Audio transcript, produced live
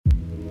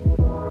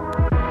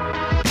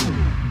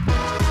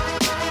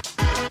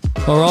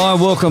All right,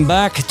 welcome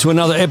back to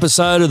another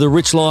episode of the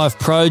Rich Life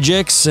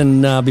Projects.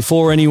 And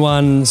before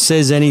anyone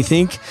says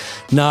anything,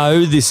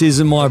 no, this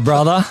isn't my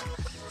brother.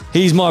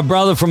 He's my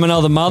brother from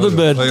another mother,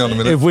 but hang on a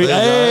minute. if we,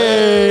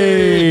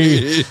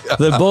 hey,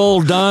 the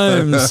ball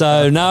dome.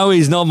 So no,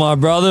 he's not my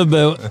brother,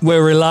 but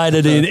we're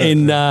related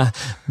in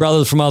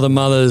brothers from other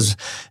mothers.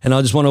 And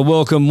I just want to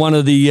welcome one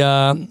of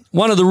the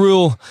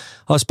real,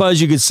 I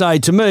suppose you could say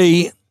to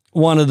me,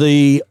 one of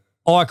the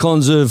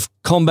icons of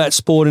combat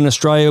sport in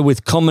Australia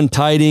with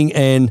commentating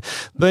and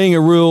being a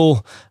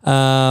real,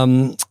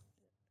 the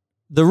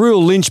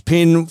real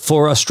linchpin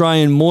for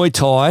Australian Muay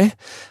Thai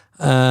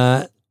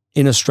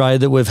in Australia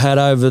that we've had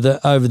over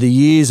the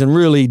years, and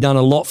really done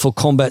a lot for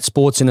combat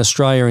sports in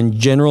Australia in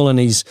general. And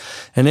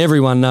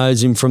everyone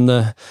knows him from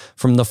the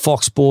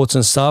Fox Sports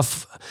and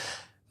stuff.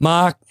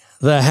 Mark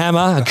the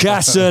Hammer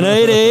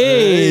Castagnini.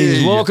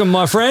 Hey. Welcome,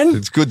 my friend.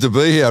 It's good to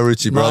be here,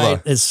 Richie, brother.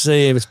 Mate,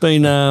 it's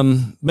been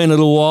a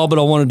little while, but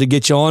I wanted to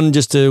get you on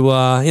just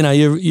to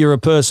you're a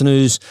person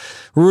who's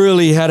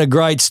really had a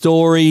great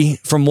story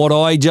from what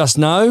I just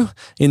know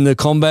in the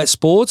combat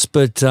sports.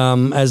 But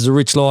as the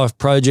Rich Life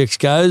Projects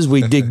goes,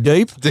 we dig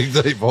deep. Dig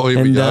deep. Oh,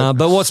 here we go.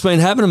 But what's been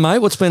happening, mate?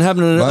 What's been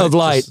happening of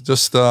late?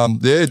 Just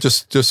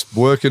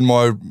working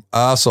my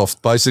ass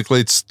off. Basically,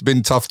 it's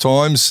been tough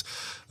times,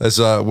 as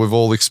we've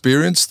all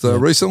experienced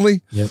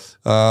recently. Yep.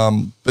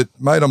 But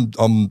mate,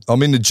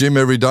 I'm in the gym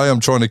every day. I'm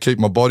trying to keep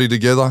my body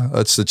together.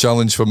 That's the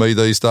challenge for me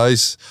these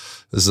days.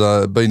 As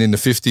being in the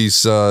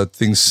 50s,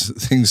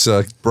 things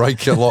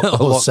break a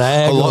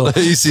lot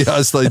easier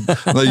as they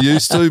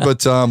used to.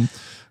 But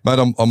mate,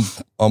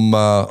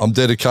 I'm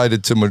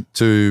dedicated to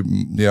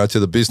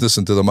the business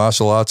and to the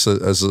martial arts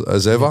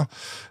as ever,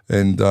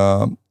 and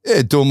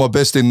doing my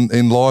best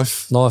in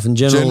life. Life in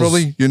general,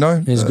 generally,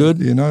 is good.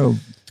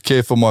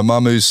 Care for my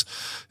mum who's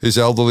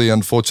elderly.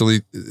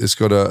 Unfortunately, has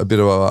got a bit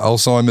of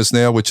Alzheimer's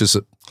now, which is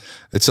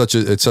it's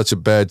such a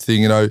bad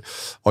thing. I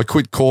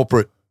quit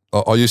corporate.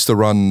 I used to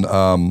run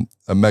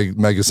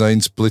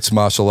magazines, Blitz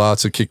Martial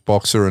Arts, a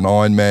Kickboxer, and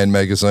Ironman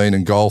magazine,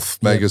 and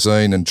Golf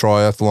magazine, and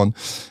Triathlon.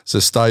 It's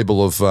a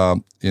stable of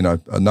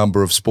a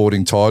number of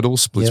sporting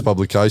titles, Blitz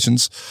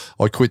publications.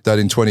 I quit that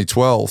in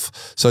 2012.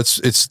 So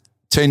it's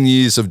 10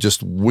 years have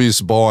just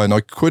whizzed by, and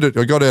I quit it.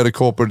 I got out of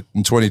corporate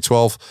in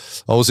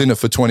 2012. I was in it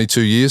for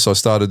 22 years. I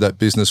started that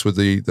business with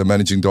the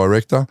managing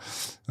director,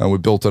 and we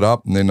built it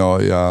up. And then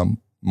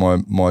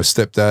my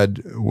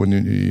stepdad, when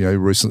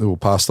recently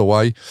passed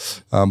away,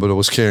 but I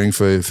was caring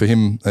for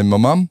him and my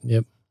mum.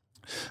 Yep.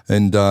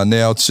 And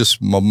now it's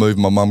just moved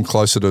my mum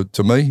closer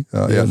to me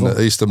out in the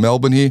east of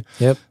Melbourne here.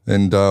 Yep.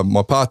 And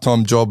my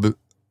part-time job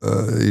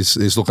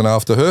is looking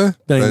after her,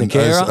 being the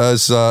carer,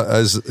 as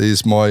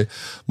is my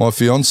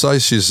fiance.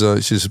 She's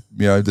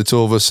the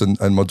two of us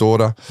and my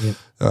daughter. Yep.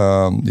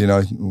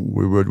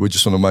 We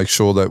just want to make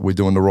sure that we're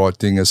doing the right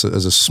thing as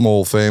a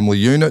small family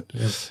unit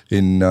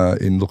in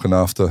looking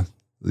after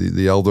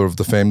the elder of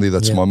the family.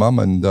 That's my mum,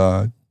 and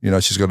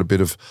she's got a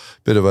bit of,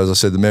 as I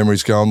said, the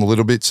memory's going a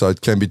little bit, so it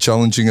can be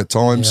challenging at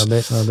times.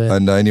 Yeah, I bet.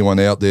 And anyone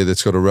out there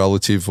that's got a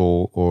relative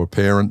or a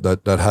parent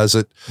that has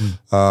it,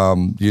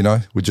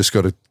 we just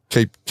got to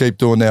keep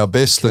doing our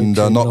best and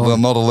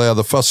not allow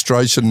the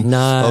frustration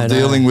of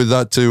dealing with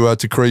that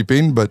to creep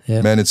in. But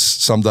man, it's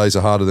some days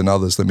are harder than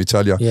others, let me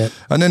tell you. Yep.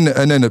 And then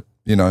it,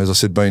 as I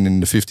said, being in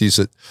the 50s,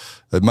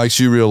 it makes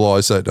you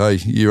realise that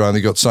you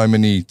only got so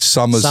many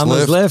summers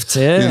left.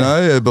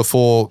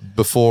 Before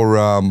the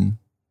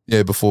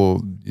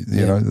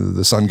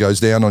sun goes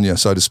down on you,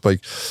 so to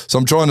speak. So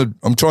I'm trying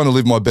to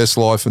live my best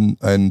life,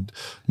 and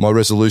my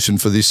resolution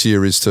for this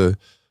year is to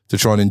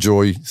try and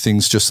enjoy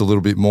things just a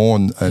little bit more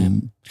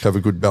and have a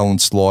good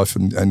balanced life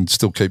and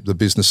still keep the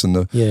business and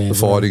the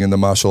fighting and the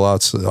martial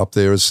arts up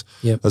there as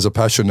a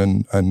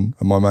passion and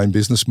my main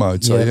business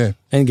mode. So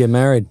and get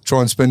married. Try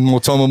and spend more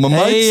time with my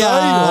mates.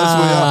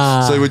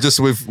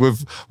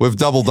 We've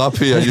doubled up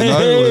here.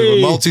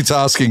 We're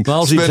multitasking,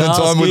 spending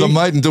time with a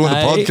mate and doing a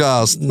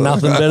podcast.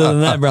 Nothing better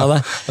than that,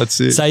 brother. That's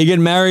it. So you get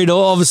married,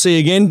 obviously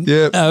again,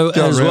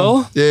 as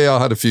well. Yeah,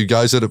 I had a few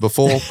goes at it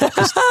before.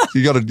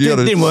 You got to.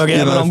 Didn't work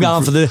out, but I'm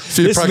going for this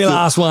is my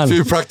last one. A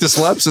few practice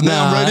laps, and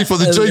now I'm ready for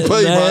the GP,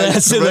 mate.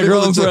 That's in the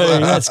Grand Prix.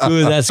 That's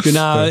good. That's good.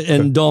 No,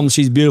 and Dom,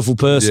 she's a beautiful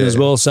person as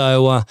well.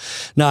 So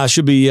it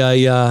should be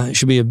a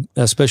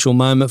special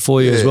moment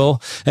for you as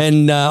well.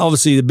 And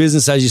obviously the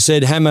business, as you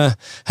said, Hammer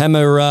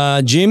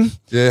Gym.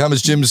 Yeah,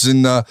 Hammer's Gym's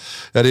out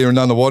here in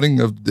Nunawading.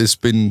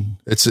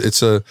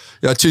 It's a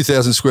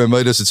 2,000 square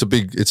metres. It's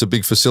a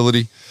big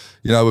facility.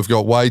 We've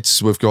got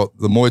weights, we've got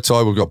the Muay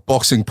Thai, we've got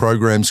boxing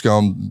programs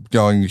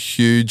going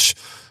huge.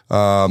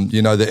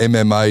 The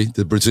MMA,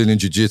 the Brazilian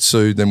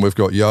Jiu-Jitsu, then we've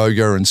got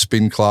yoga and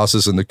spin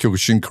classes and the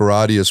Kyokushin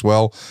Karate as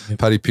well. Yep.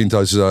 Paddy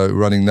Pinto's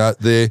running that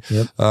there.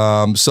 Yep.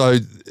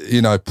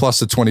 Plus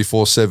the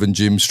 24/7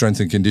 gym,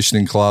 strength and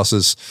conditioning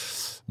classes.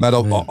 Matt,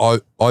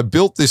 I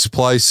built this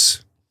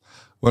place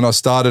when I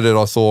started it.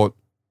 I thought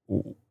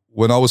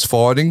when I was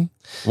fighting,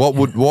 what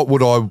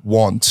would I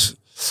want?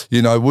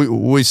 you know,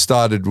 we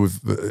started with,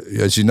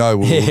 as you know,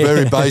 we were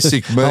very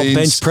basic means.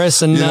 Bench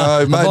press and, you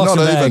know, mate, not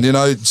boxing even, bag. you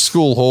know,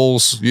 school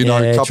halls, you know,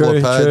 a couple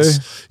of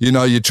pads, you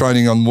know, you're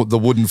training on the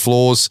wooden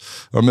floors.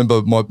 I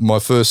remember my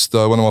first,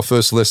 one of my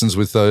first lessons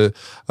with, you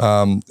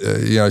know,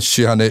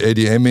 Shihan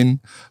Eddie Emin,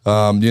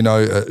 you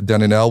know,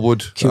 down in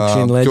Elwood.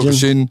 Kyokushin legend.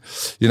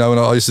 Kyokushin, you know, and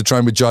I used to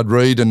train with Judd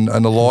Reed and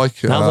the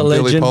like. Another Billy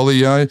legend. Polly,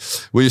 you know.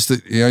 We used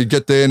to, you know,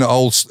 get there in it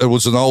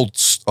was an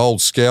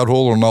old scout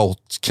hall or an old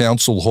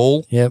council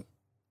hall. Yep.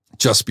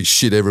 Just be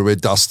shit everywhere,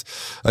 dust.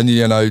 And,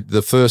 you know,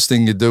 the first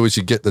thing you do is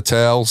you get the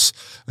towels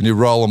and you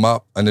roll them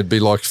up and it'd be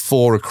like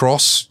 4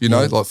 across, you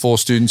know, like 4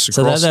 students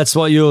across. So that's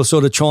what you're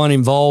sort of trying to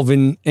involve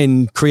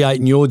in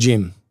creating your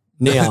gym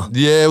now.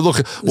 Yeah,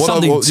 look,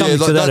 Something to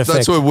that effect.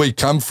 that's where we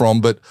come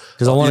from. But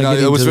I want you know,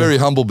 to it was very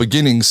humble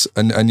beginnings,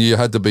 and you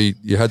had to be.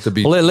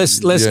 Well,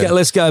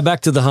 let's go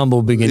back to the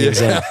humble beginnings.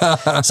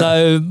 Then.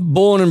 So,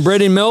 born and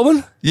bred in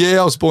Melbourne.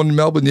 Yeah, I was born in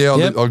Melbourne. Yeah,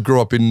 Yep. I grew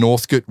up in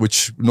Northcote,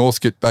 which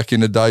Northcote back in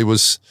the day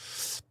was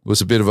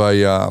a bit of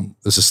a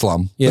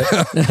slum. Yeah,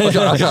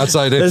 I can't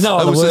say that. There's no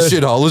It other was word. a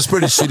shithole. It was a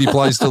pretty shitty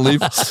place to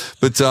live,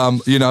 but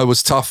you know, it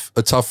was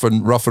a tough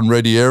and rough and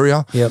ready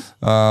area. Yep.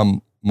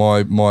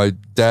 My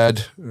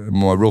dad,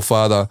 my real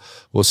father,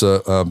 was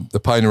a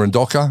painter and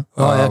docker.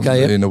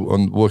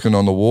 Working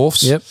on the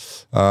wharfs. Yep.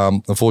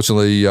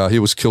 Unfortunately, he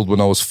was killed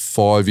when I was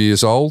 5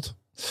 years old.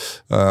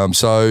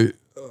 So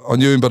I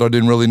knew him, but I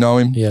didn't really know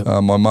him. Yep.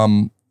 My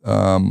mum,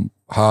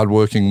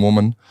 hardworking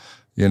woman.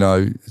 You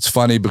know, it's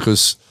funny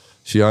because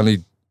she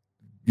only,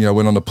 you know,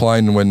 went on a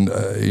plane when,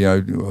 you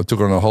know, I took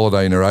her on a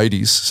holiday in her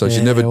 80s. So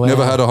she never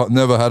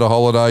had a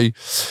holiday.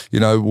 You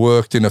know,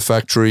 worked in a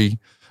factory.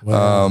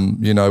 Wow.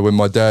 You know, when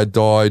my dad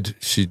died,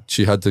 she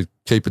had to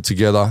keep it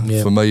together.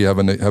 Yep. For me,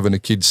 having a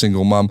kid,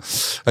 single mum,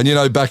 and you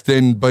know, back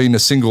then being a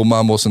single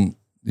mum wasn't.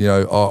 You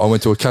know, I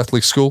went to a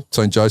Catholic school,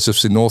 St.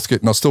 Joseph's in Northcote,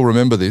 and I still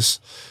remember this.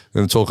 I'm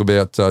going to talk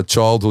about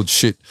childhood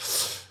shit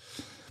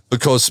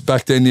because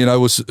back then, you know, it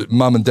was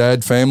mum and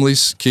dad,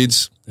 families,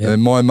 kids. Yep.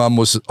 And my mum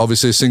was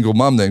obviously a single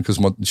mum then because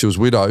she was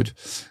widowed.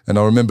 And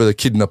I remember the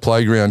kid in the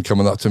playground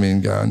coming up to me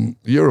and going,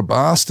 "You're a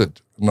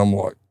bastard." And I'm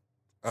like,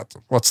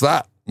 "What's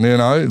that?" You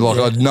know, like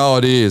I had no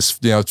idea. It's,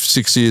 you know,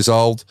 6 years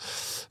old.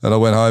 And I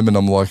went home and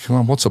I'm like,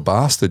 "Mum, what's a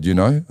bastard?" You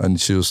know? And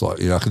she was like,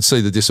 you know, I could see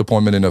the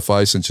disappointment in her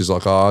face. And she's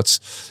like, "Oh, it's,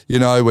 you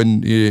know,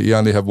 when you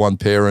only have one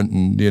parent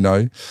and, you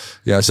know,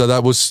 yeah." So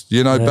that was,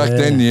 you know, back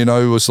then, you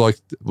know, it was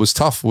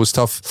tough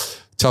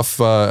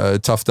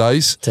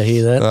days. To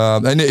hear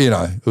that. And, you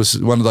know, it was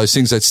one of those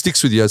things that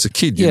sticks with you as a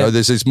kid. You Yeah. know,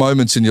 there's these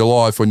moments in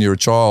your life when you're a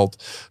child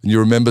and you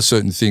remember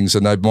certain things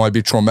and they might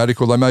be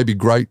traumatic or they may be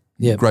great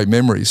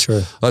memories.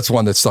 Sure. That's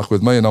one that stuck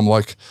with me. And I'm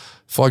like,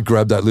 if I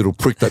grab that little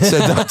prick that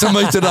said that to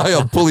me today,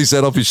 I'll pull his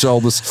head off his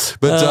shoulders.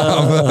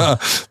 But,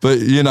 but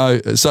you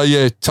know, so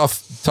yeah,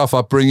 tough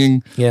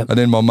upbringing. Yep. And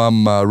then my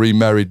mum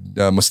remarried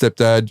my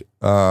stepdad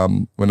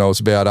when I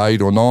was about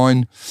 8 or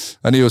 9,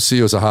 and he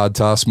was a hard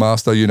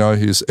taskmaster. You know,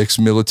 he was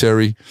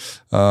ex-military,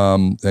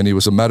 and he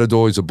was a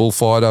matador. He's a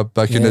bullfighter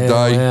back in the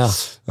day.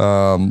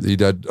 Wow.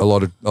 He'd had a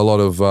lot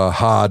of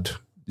hard,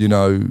 you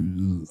know,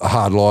 a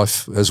hard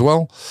life as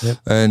well. Yep.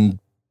 And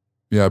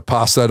you know,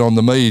 pass that on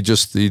to me.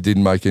 He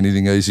didn't make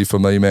anything easy for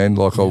me, man.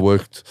 Like I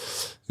worked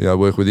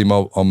with him.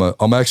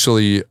 I'm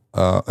actually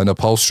an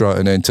upholsterer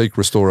and antique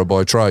restorer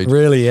by trade.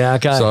 Really? Yeah.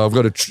 Okay. So I've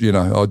got to, you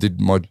know, I did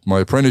my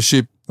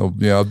apprenticeship. You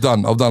know, I've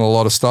done a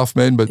lot of stuff,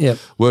 man. But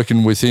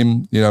working with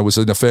him, you know, was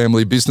in a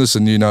family business,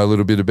 and you know a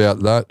little bit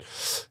about that.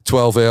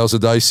 12 hours a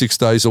day, 6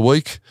 days a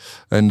week,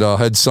 and I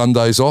had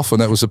Sundays off, and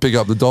that was to pick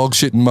up the dog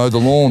shit and mow the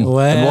lawn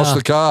and wash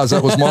the cars.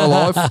 That was my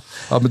life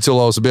up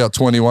until I was about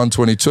 21,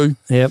 22.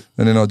 Yep.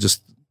 And then I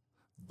just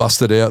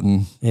busted out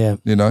and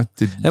you know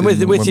did. And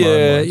with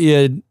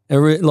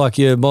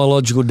your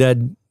biological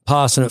dad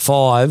passing at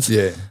 5.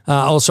 Yeah.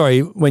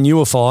 When you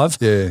were 5.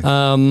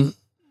 Yeah.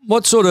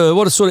 What sort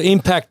of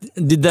impact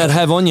did that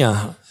have on you?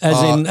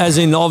 As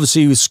in,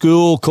 obviously, with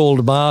school called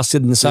a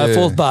bastard and so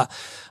forth, but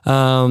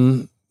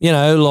you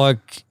know,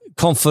 like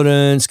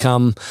confidence,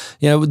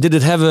 you know, did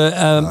it have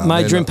a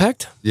major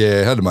impact?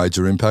 Yeah, it had a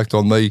major impact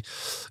on me.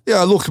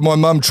 Yeah, look, my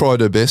mum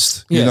tried her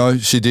best. You know,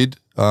 she did.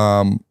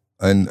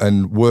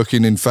 And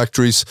working in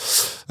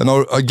factories, and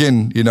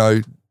again, you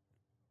know,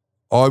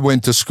 I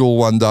went to school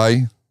one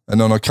day,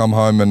 and then I come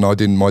home, and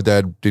my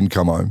dad didn't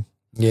come home.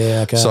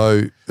 Yeah. Okay.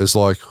 So it's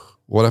like,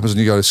 what happens when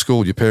you go to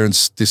school? Your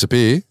parents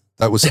disappear.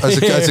 That was as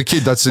a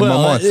kid. That's in my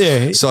mind.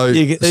 Yeah. So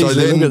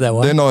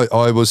then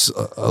I was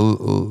a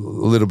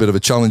little bit of a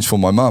challenge for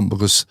my mum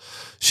because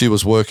she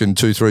was working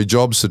 2-3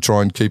 jobs to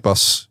try and keep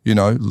us, you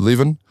know,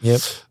 living.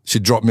 Yep.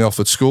 She'd drop me off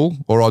at school,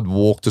 or I'd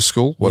walk to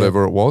school,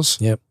 whatever it was.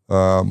 Yep.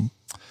 And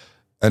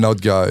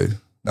I'd go,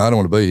 "No, I don't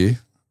want to be here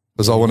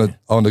because I want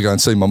to go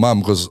and see my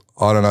mum because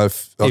I don't know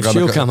if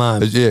she'll come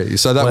home." Yeah,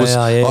 so that was,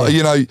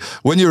 you know,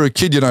 when you're a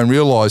kid, you don't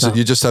realise that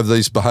you just have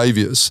these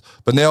behaviours.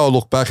 But now I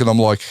look back and I'm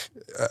like,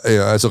 you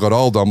know, as I got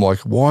older, I'm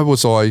like, why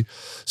was I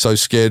so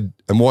scared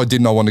and why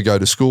didn't I want to go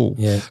to school?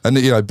 Yeah. And,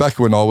 you know, back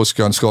when I was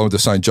going to school, I went to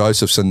St.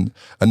 Joseph's and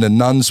the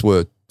nuns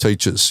were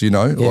teachers, you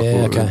know,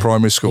 in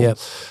primary school. Yep.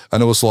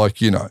 And it was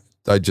like, you know,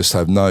 they just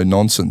have no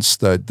nonsense.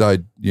 They,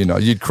 you know,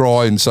 you'd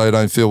cry and say,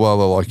 don't feel well.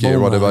 They're like, yeah,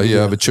 whatever.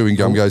 Yeah, have a chewing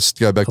gum, go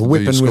back to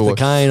whipping school. with a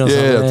cane or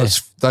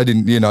something. They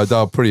didn't, you know, they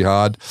were pretty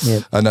hard.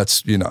 Yep. And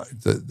that's, you know,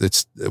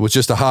 it was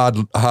just a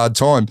hard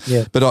time.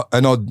 Yep. But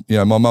I'd, you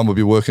know, my mum would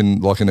be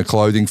working like in a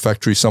clothing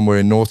factory somewhere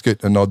in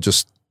Northcote, and I'd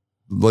just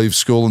leave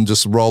school and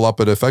just roll up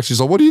at her factory.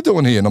 She's like, what are you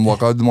doing here? And I'm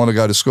like, I didn't want to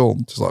go to school.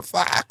 She's like,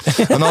 fuck.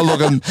 And I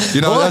look and,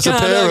 you know, as a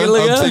parent,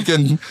 I'm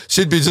thinking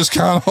she'd be just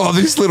going, oh,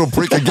 this little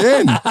prick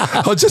again.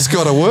 I just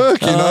got to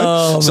work, you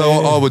know. So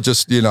I would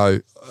just, you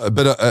know,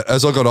 but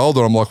as I got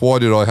older, I'm like, why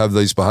did I have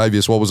these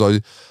behaviours? Was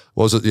it,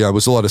 you know, it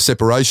was a lot of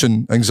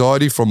separation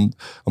anxiety from,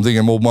 I'm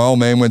thinking, well, my old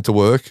man went to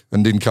work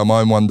and didn't come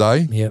home one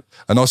day. Yep.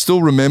 And I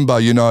still remember,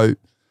 you know,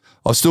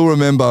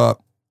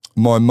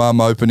 my mum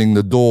opening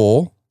the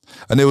door,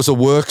 and there was a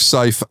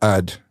WorkSafe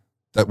ad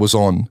that was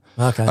on.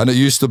 Okay. And it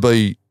used to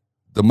be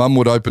the mum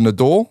would open the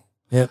door,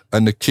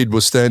 and the kid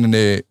was standing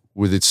there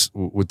with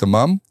the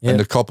mum, and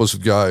the coppers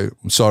would go,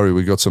 I'm sorry,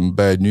 we got some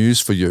bad news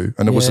for you.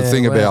 And it was a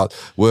thing about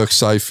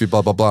WorkSafe,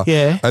 blah, blah, blah.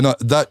 Yeah. And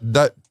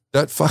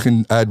that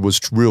fucking ad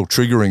was real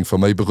triggering for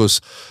me,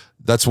 because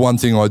that's one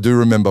thing I do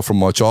remember from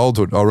my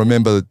childhood. I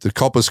remember the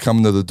coppers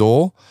coming to the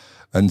door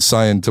and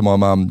saying to my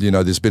mum, you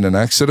know, there's been an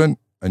accident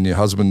and your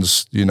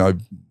husband's, you know,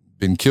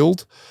 been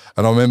killed.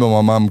 And I remember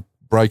my mum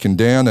breaking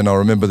down, and I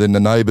remember then the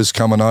neighbours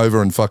coming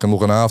over and fucking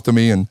looking after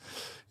me. And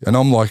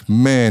I'm like,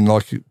 man,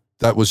 like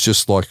that was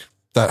just like,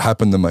 that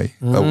happened to me.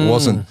 It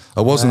wasn't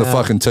a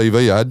fucking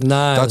TV ad.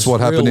 No, that's what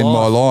happened in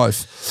my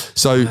life.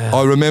 So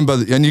I remember,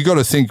 and you got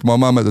to think, my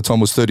mum at the time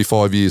was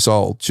 35 years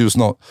old. She was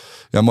not,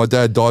 you know, my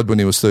dad died when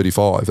he was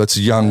 35. That's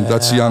young.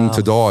 That's young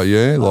to die.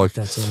 Yeah. Like,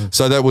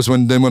 so that was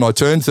when I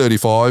turned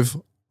 35,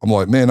 I'm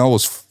like, man, I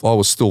was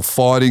still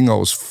fighting. I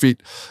was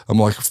fit. I'm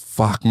like,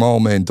 fuck, my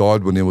old man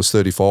died when he was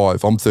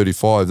 35. I'm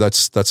 35.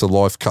 That's a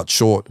life cut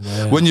short.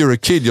 Yeah. When you're a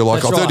kid, you're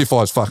like,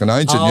 35 is fucking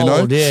ancient, you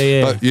know?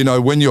 Yeah. But, you know,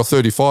 when you're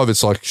 35,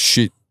 it's like,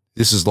 shit,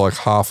 this is like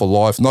half a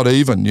life, not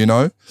even, you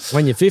know?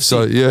 When you're 50.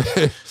 So, yeah.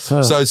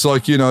 So it's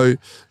like, you know,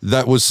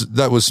 that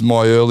was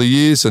my early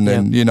years. And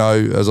then, you know,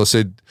 as I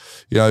said,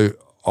 you know,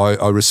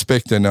 I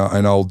respect and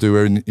I'll do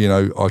it. You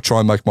know, I try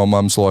and make my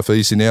mum's life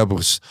easy now,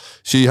 because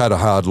she had a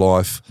hard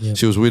life. Yep.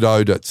 She was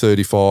widowed at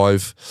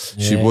 35.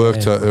 She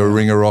worked her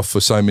ringer off for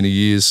so many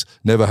years,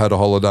 never had a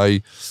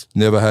holiday,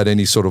 never had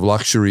any sort of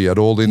luxury at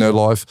all in her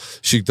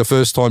life. The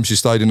first time she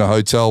stayed in a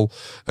hotel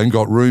and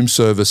got room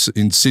service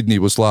in Sydney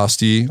was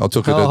last year. I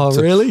took her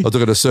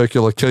to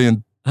Circular Quay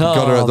and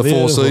got her at the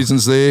Four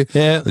Seasons there.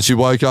 Yeah. And she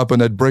woke up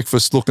and had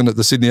breakfast looking at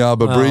the Sydney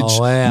Harbour Bridge.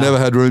 Wow. Never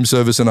had room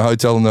service in a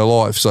hotel in her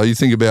life. So you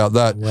think about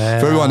that.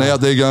 Wow. For everyone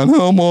out there going,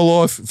 oh, my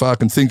life,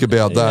 fucking think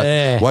about that.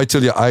 Yeah. Wait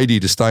till you're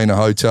 80 to stay in a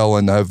hotel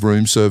and have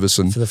room service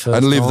and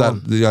live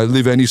that, you know,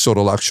 live any sort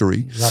of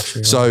luxury.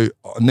 So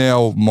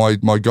now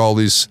my goal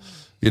is,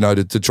 you know,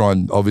 to try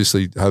and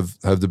obviously have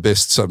the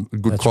best, some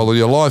good quality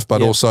of life,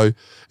 but also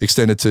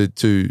extend it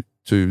to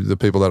the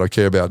people that I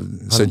care about,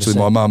 essentially 100%.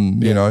 My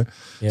mum, you know.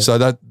 Yep.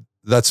 So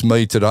that's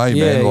me today,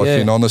 man, like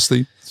in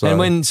honesty. So.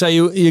 And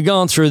you're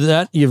going through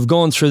that, you've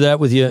gone through that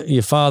with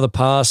your father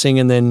passing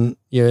and then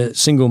your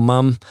single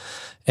mum.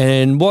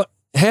 And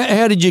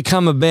how did you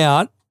come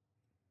about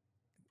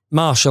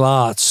martial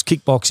arts,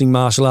 kickboxing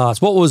martial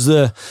arts? What was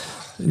the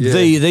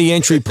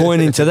entry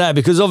point into that?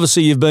 Because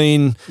obviously you've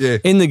been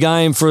in the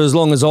game for as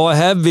long as I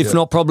have, if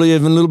not probably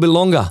even a little bit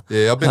longer.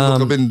 Yeah,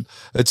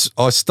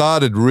 I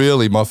started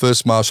really, my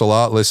first martial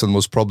art lesson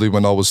was probably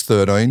when I was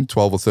 12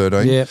 or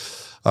 13. Yeah.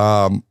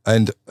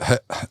 And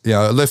you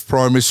know, I left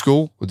primary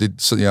school. I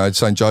did, you know,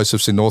 St.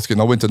 Joseph's in Northcote,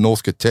 and I went to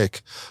Northcote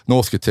Tech.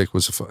 Northcote Tech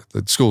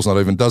the school's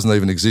doesn't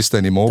even exist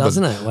anymore.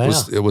 Doesn't it? Wow.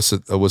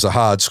 It was a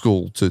hard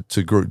school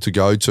to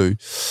go to,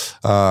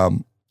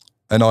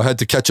 and I had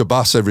to catch a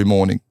bus every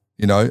morning.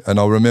 You know, and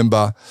I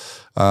remember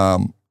I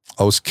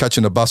was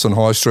catching a bus on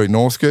High Street,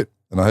 Northcote.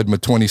 And I had my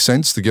 20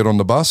 cents to get on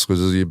the bus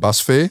because it was your bus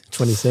fare.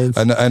 20 cents.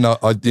 And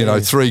I you know,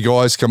 three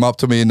guys come up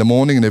to me in the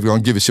morning and they're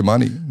going, give us your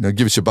money. You know,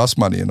 give us your bus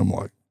money. And I'm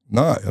like,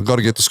 no, I've got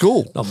to get to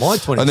school. Not my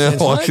 20 and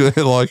cents,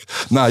 they're like,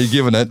 no, you're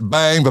giving it.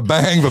 Bang,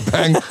 ba-bang,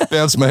 ba-bang.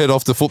 Bounced my head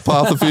off the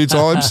footpath a few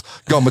times.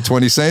 Got my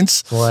 20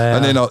 cents. Wow.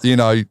 And then, you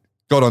know,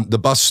 got on the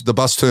bus. The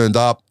bus turned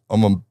up.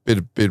 I'm a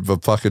bit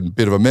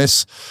of a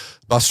mess.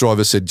 Bus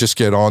driver said, just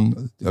get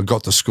on. I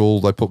got to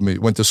school. They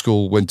went to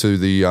school, went to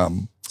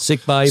the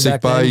sick bay,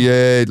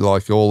 yeah,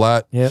 like all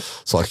that. Yeah,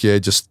 it's like, yeah,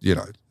 just, you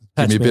know,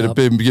 give me a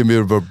bit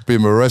of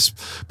a rest.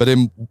 But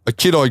then a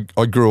kid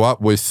I grew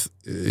up with,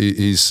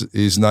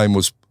 his name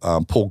was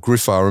Paul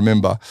Griff. I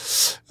remember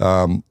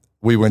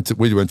we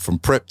went from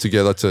prep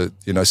together to,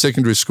 you know,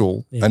 secondary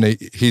school, and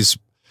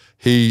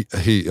he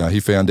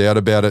found out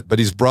about it. But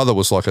his brother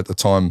was like at the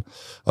time,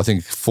 I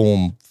think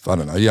form, I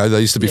don't know, you know,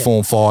 they used to be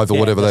form 5 or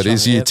whatever that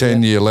is, year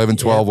 10, year 11,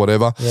 12,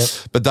 whatever. Yep.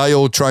 But they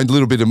all trained a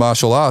little bit of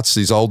martial arts,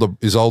 his older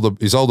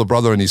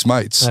brother and his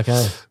mates.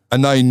 Okay.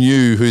 And they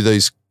knew who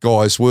these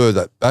guys were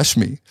that bashed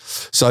me.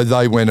 So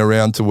they went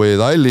around to where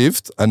they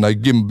lived and they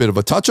give them a bit of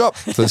a touch-up.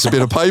 There's a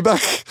bit of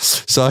payback.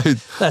 So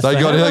they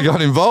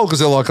got involved because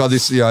they're like, oh,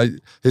 this,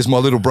 here's my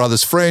little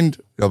brother's friend,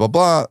 blah, blah,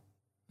 blah.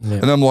 Yeah.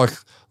 And I'm like,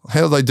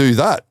 how do they do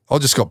that? I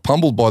just got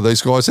pummeled by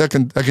these guys. How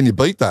can you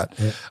beat that?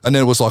 Yeah. And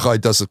then it was like, oh, he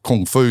does the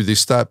kung fu,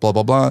 this, that, blah,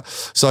 blah, blah.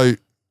 So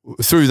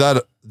through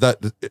that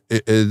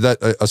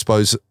I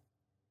suppose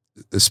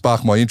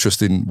sparked my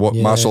interest in what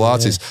martial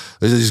arts is.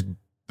 There's these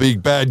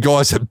big bad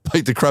guys that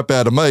beat the crap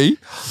out of me.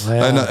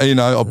 Wow.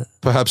 And,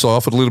 perhaps I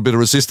offered a little bit of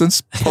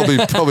resistance. Probably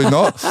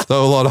not. They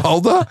were a lot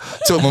older,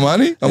 took my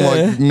money. I'm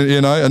like, and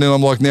then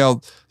I'm like,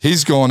 now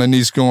he's gone, they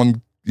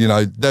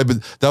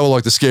were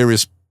like the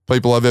scariest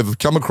people I've ever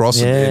come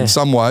across in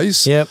some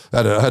ways. Yep.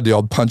 Had the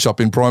odd punch up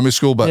in primary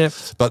school, but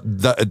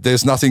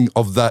there's nothing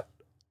of that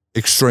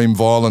extreme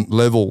violent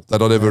level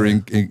that I'd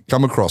ever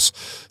come across.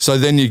 So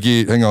then you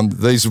get,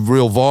 these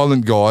real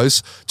violent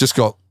guys just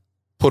got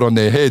put on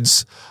their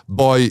heads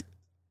by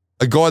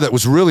a guy that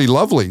was really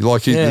lovely.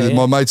 Like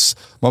my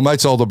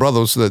mate's older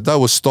brothers, they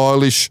were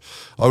stylish.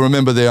 I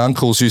remember their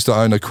uncles used to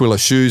own Aquila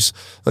shoes.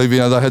 They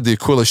had the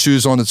Aquila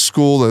shoes on at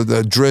school.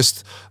 They're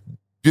dressed,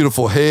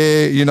 beautiful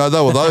hair,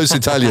 they were those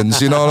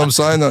Italians, you know what I'm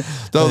saying?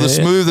 They were the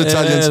smooth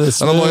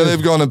Italians. And I'm like,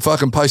 they've gone and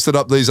fucking pasted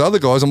up these other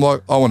guys. I'm like,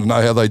 I want to know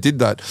how they did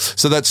that.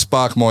 So that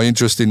sparked my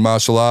interest in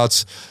martial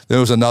arts. There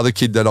was another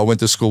kid that I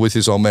went to school with.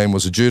 His old man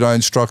was a judo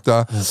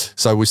instructor.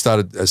 So we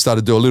started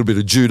to do a little bit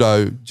of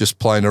judo, just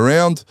playing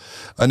around.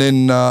 And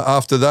then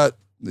after that,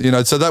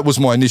 so that was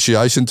my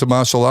initiation to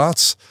martial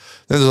arts.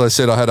 Then, as I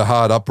said, I had a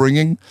hard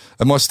upbringing.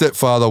 And my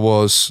stepfather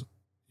was,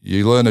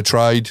 you learn a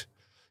trade.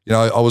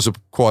 I was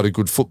quite a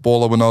good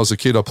footballer when I was a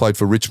kid. I played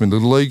for Richmond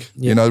Little League,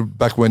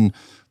 back when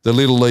the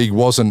Little League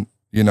wasn't,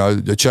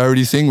 a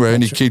charity thing where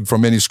any kid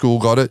from any school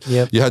got it.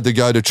 Yep. You had to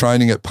go to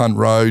training at Punt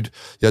Road.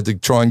 You had to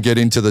try and get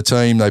into the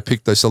team.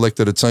 They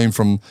selected a team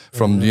from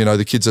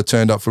the kids that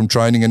turned up from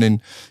training. And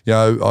then,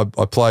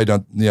 I played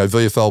at,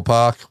 VFL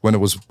Park when it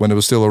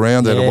was still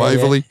around out of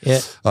Waverley. Yeah.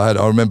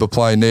 I remember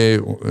playing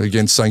there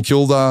against St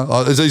Kilda.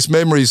 There's these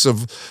memories so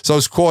I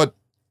was quite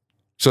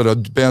sort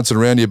of bouncing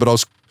around here, but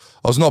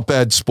I was not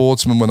bad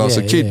sportsman when I was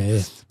a kid.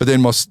 Yeah. But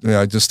then my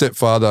the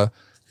stepfather,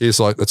 he's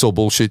like, that's all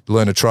bullshit,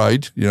 learn a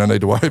trade. You don't need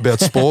to worry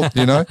about sport,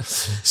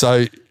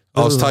 So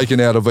I was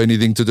taken out of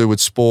anything to do with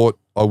sport.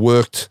 I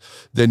worked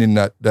then in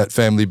that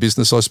family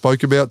business I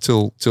spoke about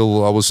till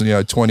I was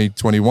 20,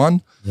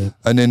 21. Yeah.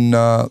 And then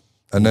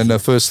the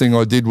first thing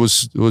I did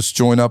was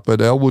join up at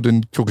Elwood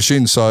and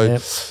Kyokushin. So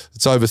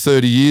it's over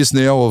 30 years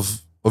now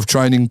of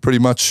training pretty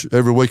much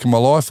every week of my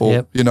life,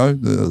 or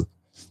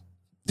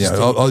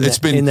it's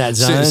been in that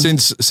zone.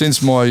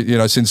 since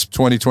my since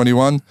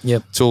 2021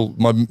 till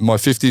my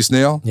 50s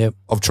now. Yep.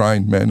 I've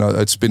trained, man.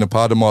 It's been a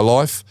part of my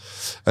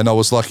life, and I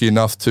was lucky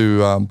enough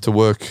to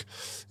work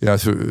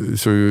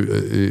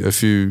through a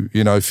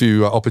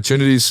few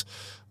opportunities.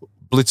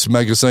 Blitz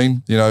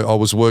magazine, I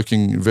was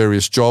working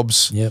various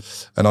jobs,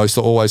 and I used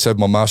to always have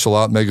my martial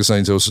art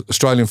magazines. There was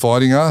Australian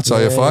Fighting Arts,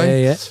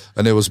 AFA,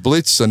 and there was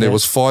Blitz, and there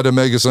was Fighter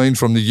magazine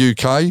from the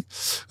UK,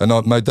 and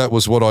that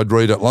was what I'd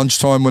read at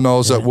lunchtime when I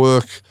was at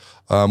work.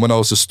 When I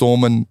was a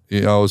storeman,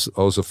 I was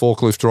a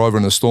forklift driver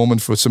and a storeman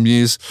for some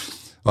years.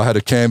 I had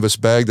a canvas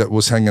bag that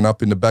was hanging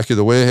up in the back of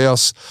the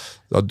warehouse.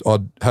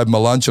 I'd have my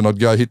lunch and I'd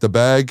go hit the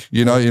bag,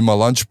 in my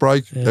lunch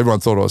break. Yeah. Everyone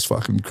thought I was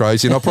fucking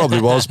crazy, and I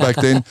probably was back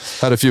then.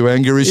 Had a few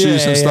anger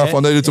issues and stuff I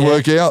needed to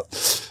work out.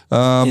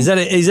 Is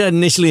that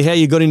initially how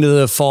you got into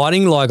the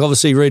fighting? Like,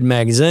 obviously you read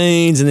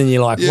magazines and then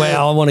you're like,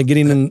 wow, I want to get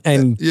in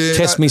and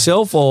test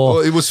myself? Or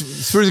well, it was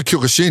through the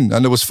Kyokushin,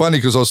 and it was funny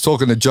because I was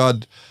talking to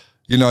Judd.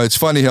 It's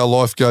funny how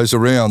life goes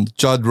around.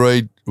 Judd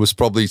Reed was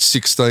probably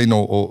 16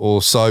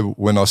 or so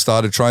when I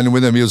started training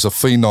with him. He was a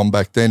phenom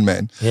back then,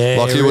 man.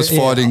 Yeah, he was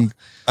fighting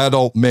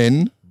adult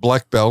men,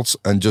 black belts,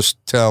 and just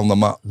toweling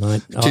them up.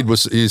 Mate, Kid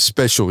he's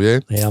special, Yeah,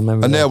 I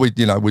remember. And now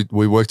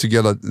we work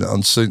together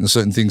on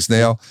certain things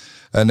now,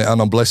 and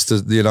I'm blessed to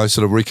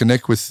sort of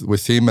reconnect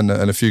with him and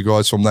a few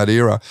guys from that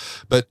era.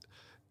 But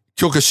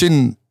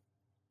Kyokushin,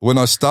 when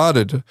I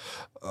started,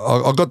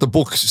 I got the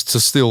book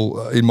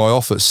still in my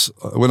office.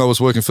 When I was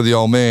working for the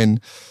old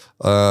man,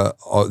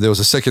 there was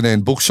a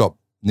second-hand bookshop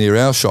near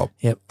our shop,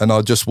 and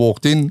I just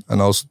walked in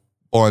and I was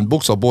buying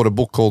books. I bought a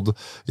book called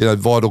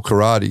Vital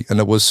Karate, and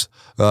it was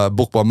a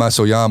book by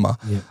Masoyama,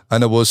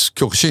 and it was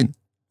Kyokushin.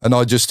 And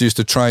I just used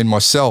to train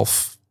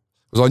myself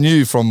because I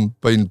knew from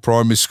being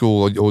primary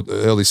school or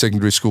early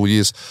secondary school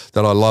years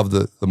that I loved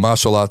the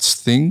martial arts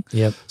thing.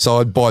 So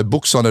I'd buy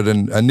books on it,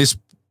 and this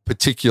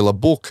particular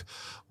book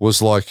was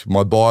like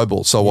my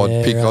Bible. So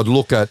I'd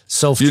look at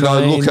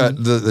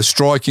the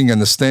striking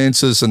and the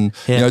stances and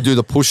do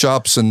the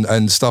push-ups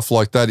and stuff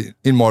like that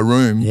in my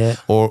room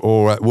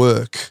or at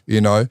work,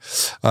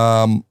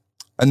 and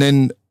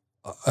then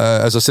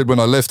as I said, when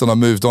I left and I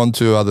moved on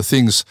to other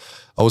things,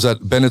 I was at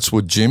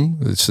Bennettswood Gym.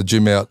 It's a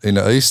gym out in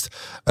the east,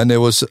 and there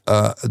was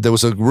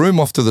a room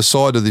off to the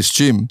side of this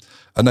gym,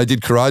 and they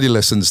did karate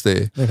lessons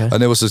there. Okay.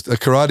 And there was a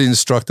karate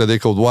instructor there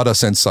called Wada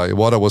Sensei.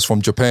 Wada was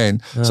from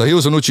Japan. So he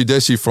was an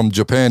uchideshi from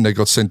Japan that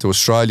got sent to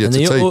Australia and to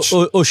the teach.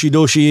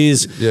 Ushidoshi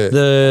is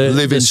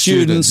the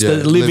students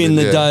that live in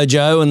the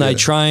dojo and they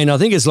train. I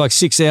think it's like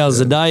 6 hours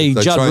a day.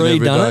 They Judd train Reed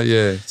every done day,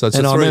 it. yeah. So it's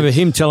and I remember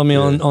him telling me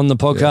on the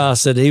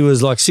podcast that he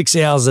was like 6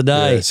 hours a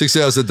day. Yeah, 6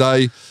 hours a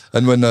day.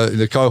 And when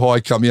the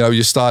Kohai come,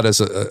 you start as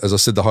I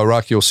said, the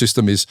hierarchical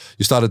system is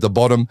you start at the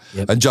bottom.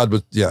 Yep. And Judd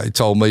was, he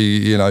told me,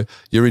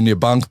 you're in your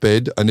bunk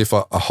bed, and if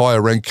a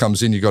higher rank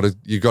comes in, you got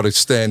to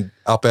stand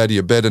up out of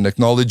your bed and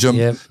acknowledge them.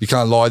 Yep. You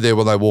can't lie there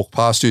when they walk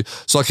past you.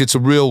 It's a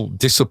real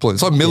discipline.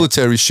 It's like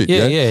military shit.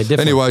 Yeah,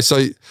 definitely. Anyway,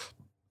 so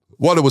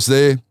while it was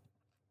there,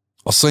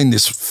 I seen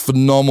this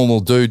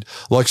phenomenal dude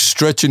like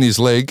stretching his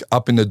leg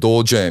up in the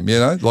door jam, he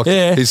like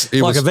was,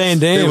 a Van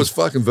Damme. He was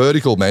fucking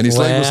vertical, man. His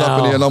leg was up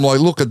in the air, and I'm like,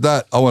 look at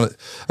that. I want it.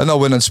 And I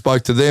went and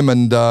spoke to them,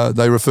 and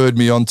they referred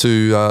me on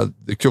to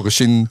the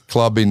Kyokushin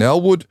club in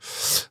Elwood.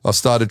 I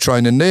started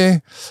training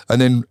there, and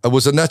then it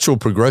was a natural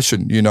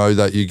progression,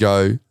 that you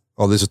go,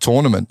 oh, there's a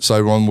tournament, so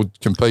everyone would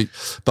compete.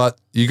 But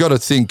you got to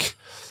think,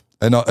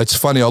 and it's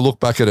funny, I look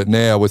back at it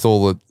now with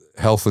all the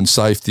health and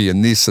safety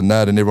and this and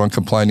that and everyone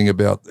complaining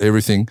about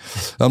everything.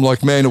 I'm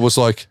like, man, it was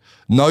like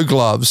no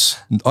gloves.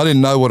 I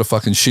didn't know what a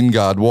fucking shin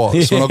guard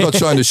was. When I got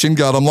shown a shin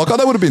guard, I'm like,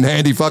 that would have been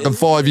handy fucking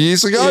 5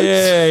 years ago.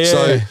 Yeah.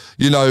 So,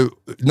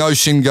 no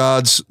shin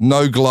guards,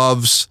 no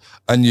gloves,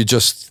 and you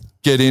just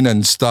get in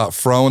and start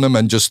throwing them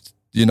and just,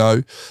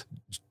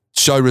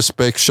 show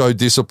respect, show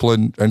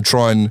discipline and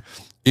try and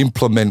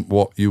implement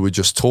what you were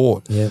just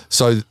taught. Yeah.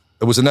 So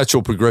it was a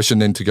natural progression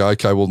then to go,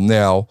 okay, well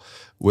now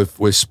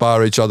we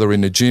spar each other in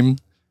the gym.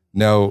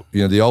 Now,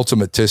 the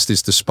ultimate test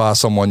is to spar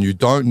someone you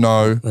don't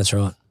know. That's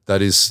right.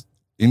 That is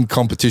in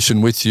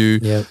competition with you.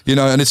 Yeah.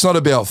 And it's not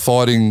about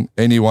fighting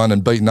anyone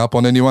and beating up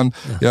on anyone.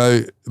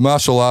 Yeah.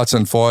 Martial arts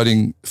and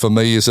fighting for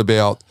me is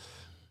about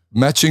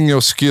matching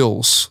your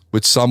skills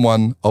with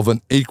someone of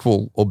an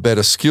equal or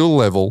better skill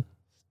level.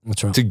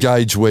 That's right. To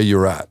gauge where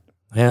you're at.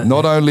 How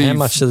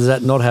much does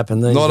that not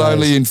happen these days? Not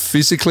only in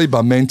physically,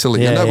 but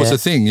mentally. And that was the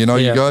thing,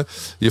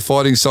 you're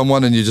fighting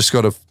someone and you just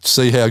got to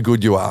see how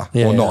good you are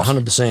or not.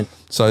 100%.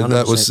 So 100%.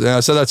 That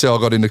was so that's how I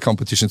got into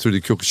competition through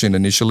the Kyokushin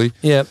initially.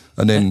 Yep.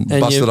 And then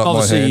busted up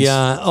my hands.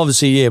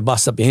 Obviously,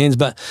 bust up your hands,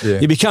 but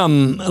you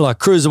become like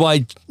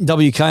cruiserweight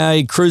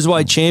WKA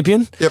cruiserweight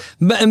champion. Yep.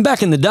 And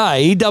back in the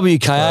day,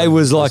 WKA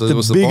was like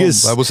the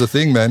biggest. That was the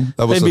thing, man.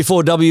 That was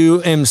before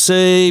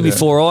WMC,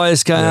 before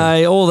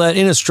ISKA, all that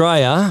in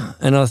Australia.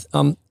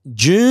 And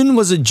June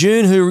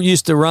who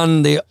used to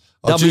run the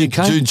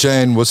WK? June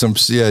Chan was from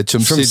Sydney.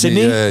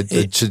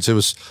 It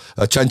was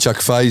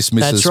Chanchuk Faye's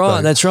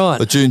Mrs. That's right.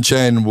 But June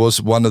Chan was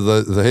one of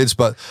the heads.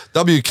 But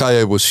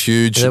WKA was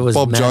huge. That was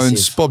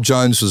massive. Bob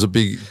Jones was a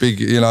big.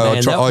 Man, I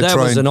trained. That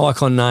was an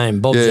icon name,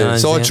 Bob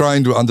Jones. So I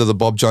trained under the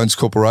Bob Jones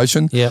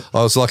Corporation. Yep.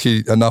 I was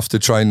lucky enough to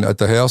train at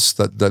the house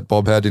that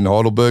Bob had in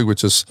Heidelberg,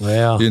 which is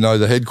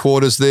the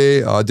headquarters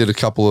there. I did a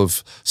couple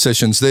of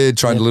sessions there,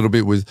 trained a little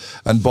bit with,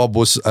 and Bob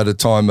was at a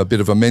time a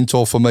bit of a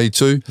mentor for me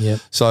too. Yep.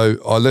 So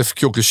I left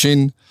Kyokushin.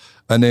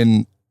 And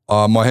then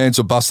my hands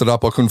were busted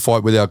up. I couldn't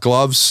fight without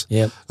gloves.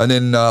 Yep. And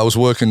then I was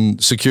working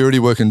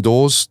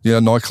doors,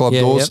 nightclub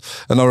doors.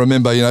 Yep. And I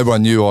remember,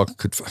 everyone knew I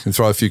could fucking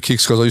throw a few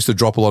kicks because I used to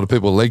drop a lot of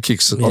people leg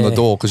kicks on the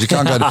door because you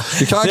can't go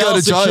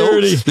to jail.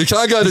 You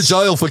can't go to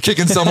jail for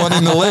kicking someone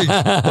in the leg.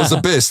 It was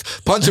the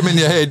best. Punch them in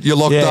your head, you're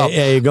locked up.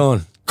 Yeah, you're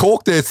gone.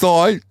 Cork their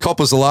thigh,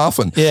 coppers are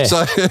laughing. Yeah.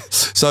 So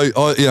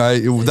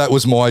that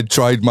was my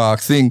trademark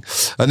thing.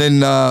 And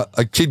then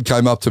a kid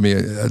came up to me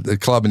at the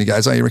club and he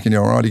goes, "Oh, you reckon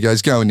you're all right?" He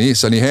goes, "Go in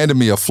this." And he handed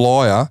me a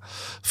flyer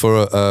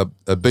for a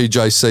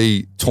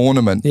BJC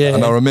tournament. Yeah.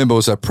 And I remember it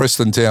was at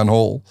Preston Town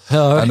Hall.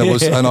 Oh, and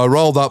and I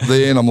rolled up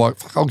there and I'm like,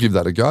 "Fuck, I'll give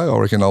that a go. I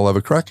reckon I'll have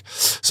a crack."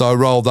 So I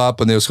rolled up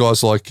and there was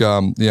guys like,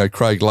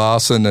 Craig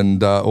Larson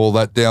and all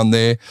that down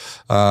there,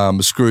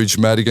 Scrooge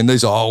Madigan.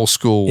 These are old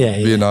school,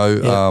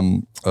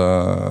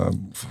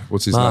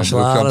 what's his Martial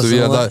name?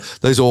 artists,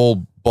 These are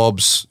all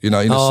Bob's, in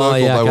a circle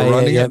they were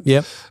running it.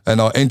 Yep.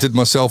 And I entered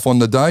myself on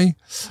the day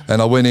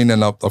and I went in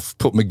and I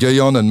put my gi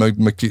on and my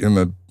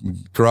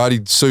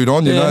karate suit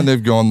on, and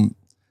they've gone,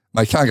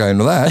 "Mate, can't go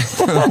into that."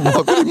 I'm like,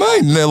 "What do you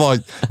mean?" And they're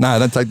like, "No,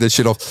 don't take that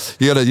shit off.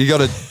 You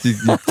gotta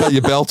take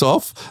your belt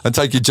off and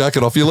take your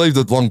jacket off. You leave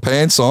the long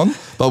pants on."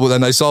 But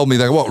then they sold me,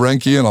 they go, "What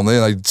rank are you in?" I'm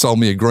there. They sold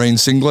me a green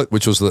singlet,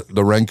 which was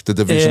the rank, the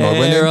division I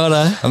went in.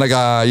 Righto. And they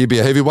go, "You be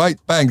a heavyweight?"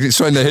 Bang,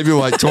 straight in the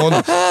heavyweight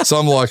tournament. So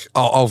I'm like,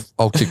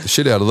 I'll kick the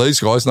shit out of these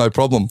guys, no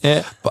problem.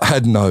 Yeah. But I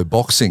had no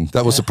boxing.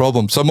 That was the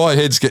problem. So my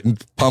head's getting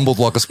pummeled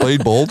like a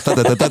speedball.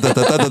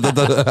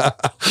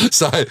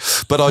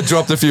 But I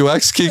dropped a few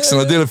axe kicks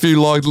and I did a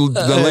few leg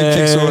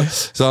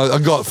kicks. So I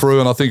got through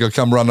and I think I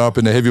come running up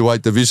in the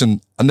heavyweight division.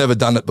 I'd never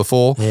done it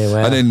before. Yeah,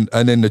 wow.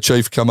 And then the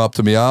chief come up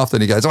to me after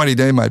and he goes, "What are you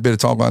doing, mate? Bit of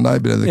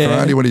taekwondo, bit of the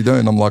karate. What are you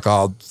doing?" I'm like,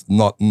 "Oh,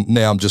 not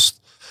now. I'm just,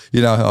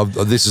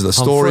 this is the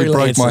story.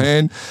 Broke my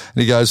hand,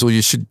 and he goes, well,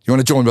 you want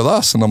to join with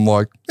us? And I'm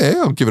like, yeah,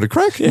 I'll give it a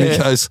crack. Yeah. And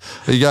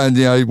he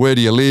goes, where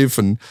do you live?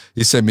 And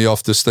he sent me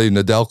off to Steve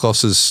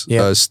Nadalkos's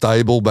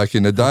stable back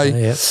in the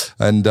day,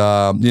 and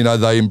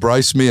they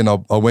embraced me, and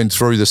I went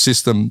through the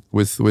system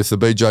with the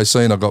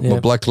BJC, and I got my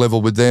black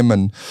level with them,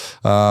 and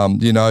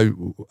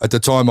at the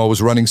time I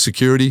was running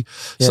security,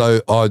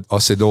 so I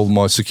said to all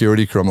my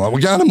security crew, I'm like,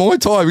 we're going to Muay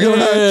Thai, we're going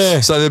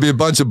to so there'd be a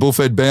bunch of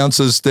bullfed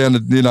bouncers down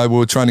at, we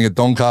were training at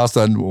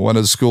Doncaster and one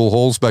of the school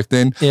halls back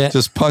then,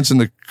 just punching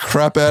the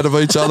crap out of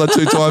each other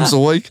 2 times a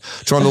week,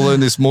 trying to learn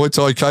this Muay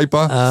Thai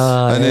caper.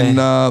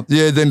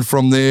 Then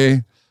from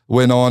there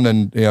went on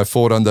and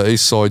fought under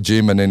Eastside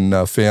Gym, and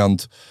then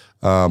found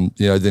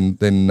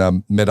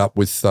then met up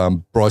with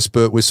Bryce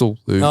Birtwistle,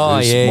 who's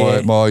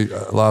my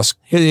last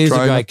He was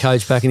trainer. a great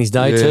coach back in his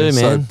day too, man.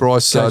 So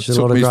Bryce took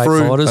me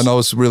through, fighters. And I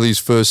was really his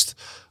first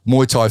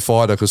Muay Thai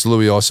fighter, because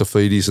Louis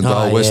Isophides and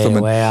Dale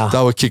Westerman,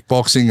 they were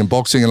kickboxing and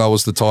boxing, and I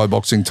was the Thai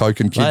boxing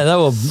token kid. They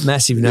were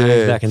massive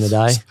names back in the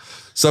day.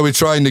 So we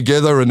trained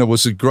together, and it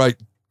was a great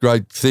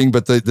thing.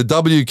 But the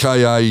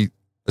WKA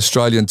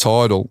Australian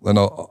title, and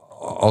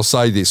I'll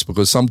say this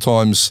because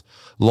sometimes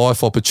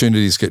life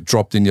opportunities get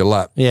dropped in your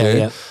lap.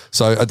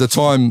 So at the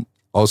time,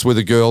 I was with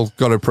a girl,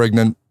 got her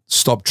pregnant,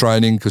 stopped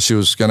training because she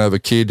was going to have a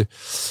kid,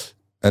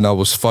 and I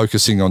was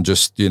focusing on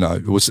just,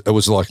 it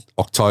was like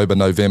October,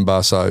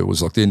 November, so it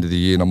was like the end of the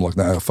year, and I'm like,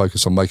 no, I'll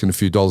focus on making a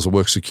few dollars, I'll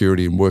work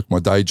security and work my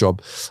day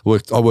job.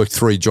 I worked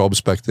 3 jobs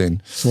back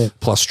then,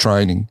 plus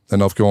training,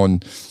 and I've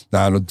gone,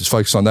 I'll just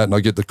focus on that, and I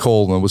get the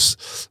call, and it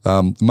was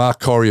Mark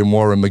Corrie and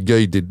Warren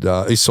McGee did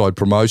Eastside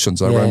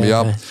Promotions. They rang me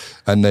up,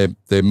 and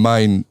their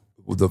main,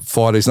 the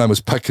fighter, his name was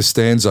Pat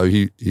Costanzo.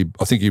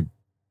 I think he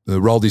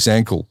rolled his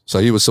ankle, so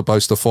he was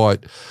supposed to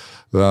fight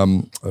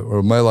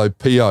Romelo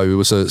Pio, who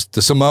was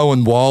the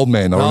Samoan wild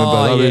man.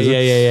 I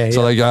remember.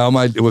 So they go,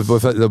 mate,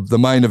 the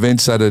main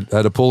events had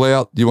a pull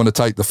out. Do you want to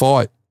take the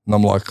fight? And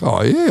I'm like,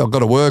 oh yeah, I've got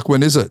to work.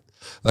 When is it?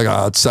 They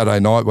go, it's Saturday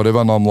night, whatever.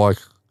 And I'm like,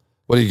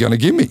 what are you going to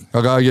give me?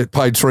 I go, I get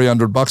paid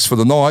 $300 for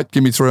the night.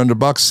 Give me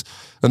 $300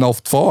 and I'll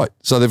fight.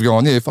 So they've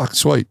gone, yeah, fucking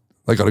sweet.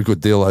 They got a good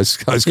deal, those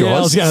guys. Yeah,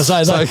 I was going to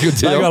say,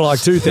 they got like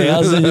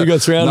 2,000 and you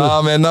got 300.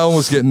 No, man, no one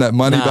was getting that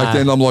money back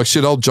then. I'm like,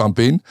 shit, I'll jump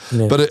in.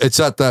 Yeah. But it's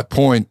at that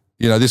point,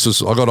 I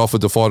got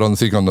offered to fight on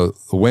the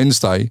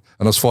Wednesday, and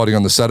I was fighting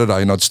on the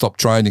Saturday, and I'd stopped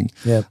training.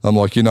 Yep. I'm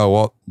like, you know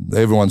what?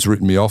 Everyone's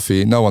written me off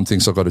here. No one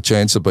thinks I've got a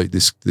chance to beat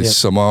this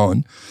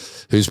Samoan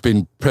who's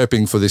been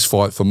prepping for this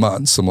fight for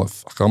months. I'm like,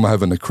 fuck, I'm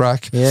having a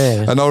crack.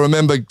 Yeah. And I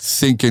remember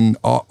thinking,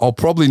 I'll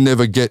probably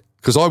never get,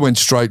 because I went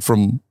straight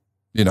from,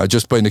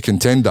 just being a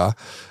contender,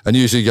 and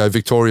usually go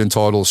Victorian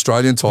title,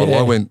 Australian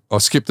title. Yeah. I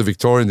skipped the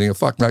Victorian thing.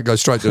 Fuck, mate, go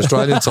straight to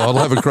Australian title,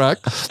 have a crack.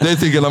 They're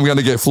thinking I'm going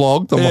to get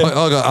flogged. I'm like,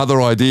 I got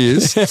other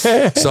ideas.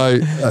 So,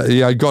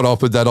 got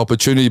offered that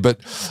opportunity.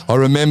 But I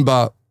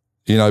remember,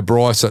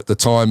 Bryce at the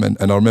time,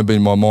 and I remember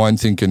in my mind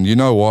thinking, you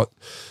know what?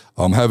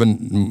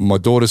 My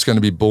daughter's going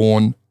to be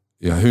born.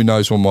 Who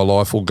knows when my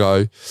life will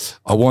go.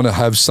 I want to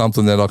have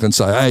something that I can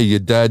say, hey, your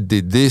dad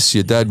did this,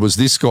 your dad was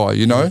this guy,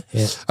 Yeah.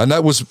 And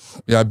that was,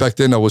 back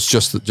then I was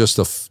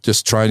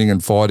just training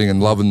and fighting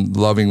and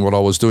loving what I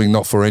was doing,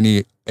 not for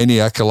any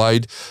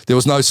accolade. There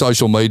was no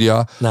social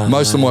media.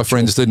 Most of my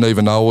friends didn't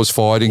even know I was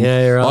fighting.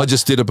 Yeah, right. I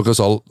just did it because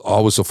I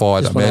was a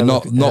fighter, man.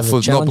 Not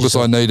because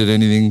I needed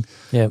anything,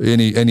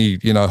 any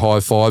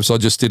high fives. I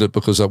just did it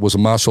because it was a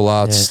martial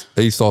arts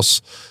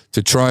ethos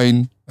to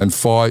train and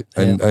fight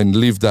and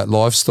live that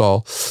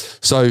lifestyle.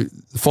 So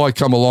the fight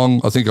come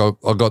along, I think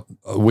I got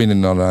a win,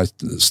 and I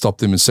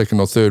stopped him in 2nd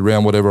or 3rd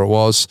round, whatever it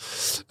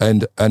was.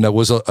 And it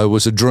was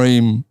a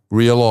dream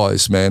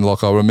realised, man.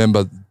 Like I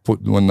remember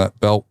when that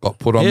belt got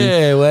put on me,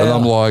 and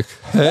I'm like,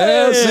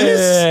 how's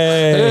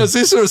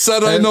this for a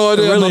Saturday night out?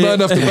 Really, I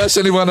don't have to bash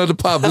anyone at a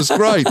pub. It's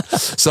great.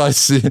 So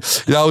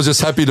I was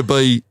just happy to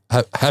be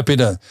happy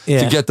to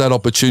get that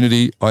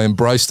opportunity. I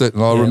embraced it,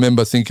 and I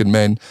remember thinking,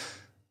 man,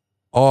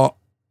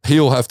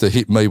 he'll have to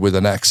hit me with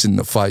an axe in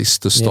the face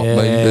to stop me.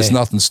 There's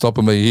nothing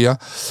stopping me here.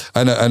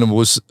 And it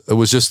was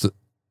just,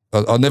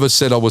 I never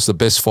said I was the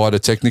best fighter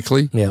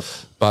technically,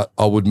 but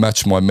I would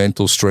match my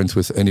mental strength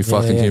with any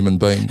fucking human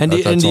being. And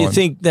do you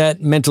think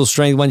that mental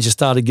strength, once you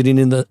started getting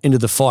into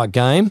the fight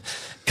game,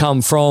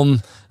 come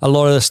from a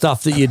lot of the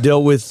stuff that you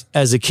dealt with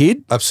as a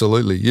kid?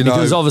 Absolutely.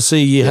 Because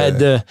obviously you had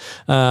the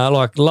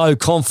like low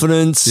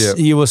confidence,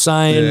 you were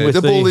saying, with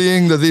the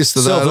bullying, the this,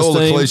 the that, all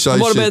the cliche shit.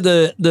 What about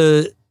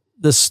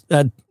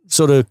the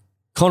sort of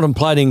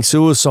contemplating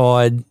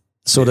suicide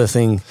sort of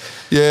thing?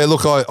 Yeah,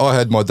 look, I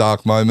had my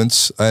dark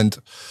moments, and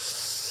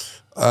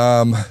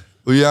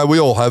we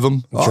all have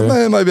them.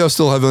 Maybe I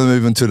still have them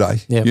even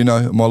today.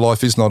 Yep. My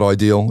life is not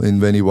ideal in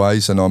many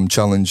ways, and I'm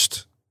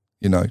challenged.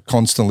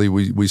 Constantly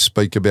we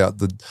speak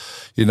about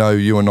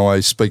you and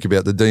I speak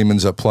about the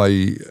demons that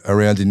play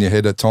around in your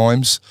head at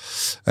times,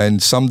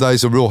 and some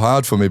days are real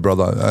hard for me,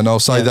 brother. And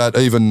I'll say that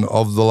even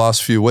of the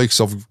last few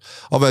weeks, I've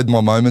had my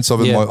moments,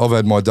 I've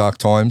had my dark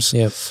times,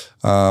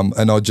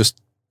 and I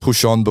just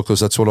push on because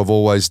that's what I've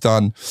always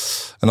done.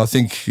 And I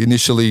think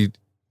initially,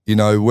 you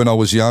know, when I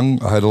was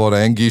young, I had a lot of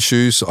anger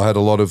issues. I had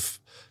a lot of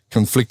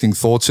conflicting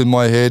thoughts in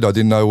my head. I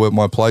didn't know where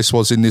my place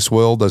was in this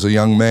world as a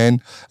young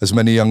man, as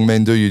many young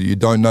men do. You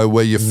don't know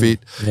where you fit,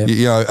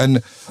 you know,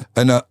 and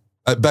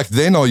back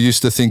then I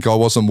used to think I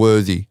wasn't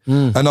worthy.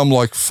 And I'm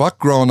like, fuck,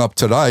 growing up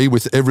today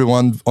with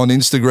everyone on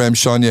Instagram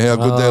showing you how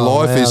good their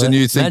life is and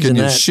you thinking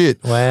you're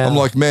shit. Wow. I'm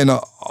like, man,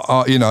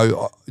 you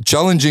know,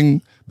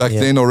 challenging back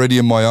then already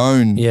in my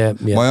own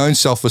my own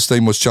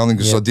self-esteem was challenging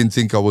because I didn't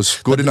think I was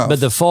good enough.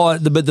 But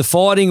the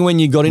fighting, when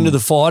you got into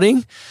the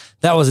fighting,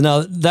 that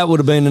would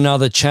have been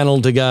another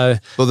channel to go,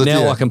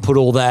 I can put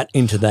all that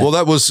into that. Well,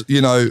 that was, you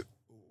know,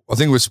 I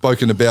think we've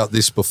spoken about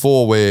this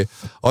before where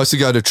I used to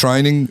go to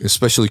training,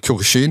 especially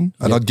Kyokushin,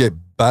 and I'd get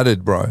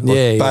battered, bro.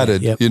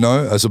 Battered, you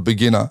know, as a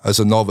beginner, as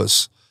a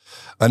novice.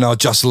 And I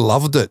just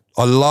loved it.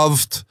 I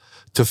loved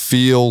to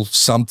feel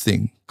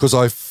something because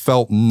I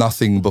felt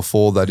nothing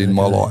before that in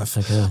my life.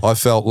 I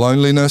felt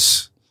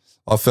loneliness.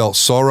 I felt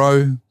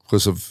sorrow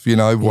because of, you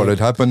know, what had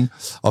happened.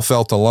 I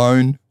felt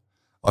alone.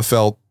 I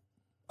felt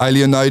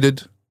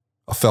alienated.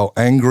 I felt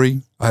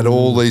angry. I had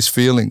all these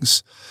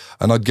feelings.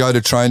 And I'd go to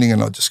training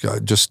and I'd just go,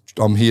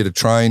 I'm here to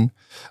train.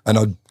 And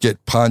I'd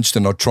get punched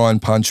and I'd try and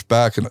punch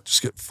back and I'd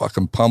just get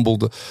fucking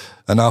pummeled.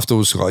 And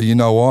afterwards, like, you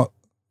know what?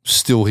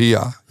 Still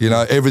here. You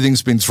know,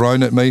 everything's been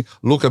thrown at me.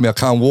 Look at me, I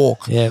can't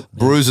walk.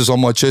 Bruises on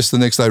my chest the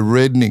next day,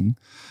 reddening.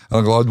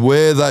 And I'd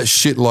wear that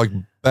shit like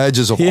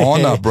badges of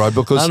honor, bro,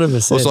 because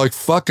 100%. I was like,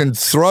 fucking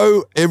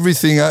throw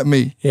everything at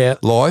me,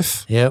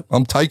 life.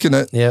 I'm taking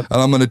it and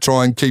I'm going to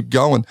try and keep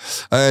going.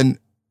 And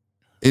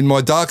in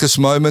my darkest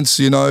moments,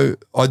 you know,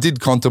 I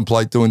did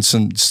contemplate doing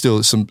some,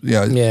 you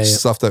know,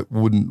 stuff that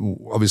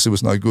obviously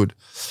was no good.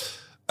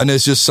 And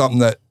there's just something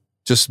that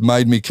just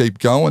made me keep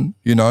going,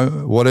 you know,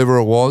 whatever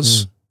it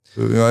was.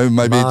 You know,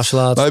 maybe it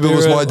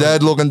was my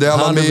dad looking down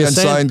 100%. On me and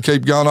saying,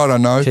 keep going. I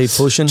don't know. Keep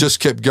pushing. Just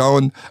kept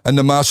going. And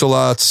the martial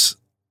arts,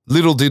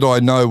 little did I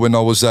know when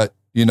I was that,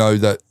 you know,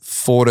 that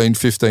 14,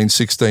 15,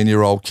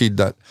 16-year-old kid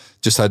that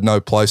just had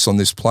no place on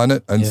this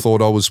planet and thought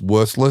I was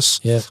worthless.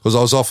 Because I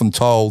was often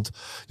told,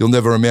 you'll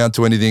never amount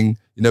to anything.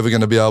 You're never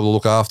going to be able to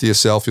look after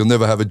yourself. You'll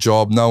never have a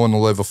job. No one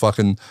will ever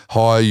fucking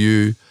hire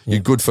you. You're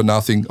good for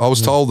nothing. I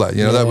was told that.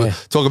 You know, that would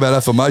talk about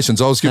affirmations.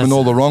 I was given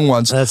all the wrong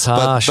ones. That's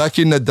harsh. But back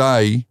in the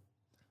day,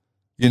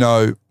 you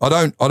know,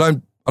 I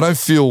don't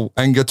feel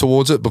anger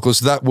towards it because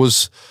that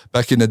was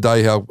back in the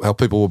day how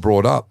people were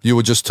brought up. You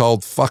were just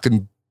told,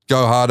 fucking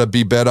go harder,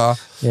 be better.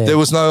 There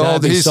was no,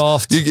 be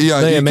soft, you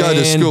go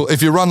to school.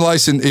 If you run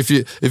racing, if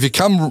you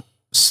come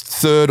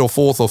third or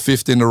fourth or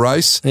fifth in the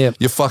race,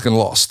 you're fucking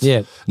lost.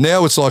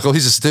 Now it's like, oh,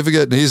 here's a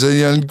certificate and here's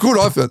a good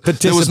offer.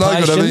 There was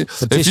no good.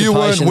 If you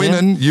weren't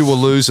winning, you were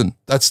losing.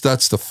 That's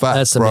the fact.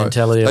 That's the bro.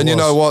 mentality. And you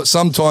know what?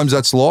 Sometimes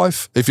that's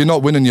life. If you're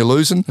not winning, you're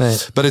losing.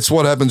 But it's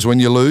what happens when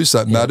you lose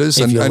that matters.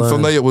 And for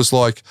me, it was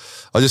like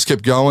I just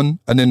kept going,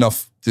 and then I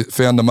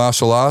found the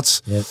martial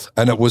arts,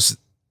 and it was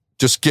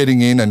just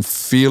getting in and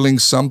feeling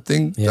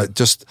something.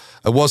 It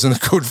wasn't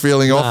a good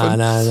feeling often.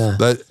 No.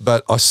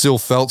 But I still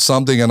felt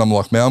something, and I'm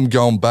like, man, I'm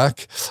going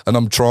back, and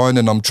I'm trying,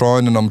 and I'm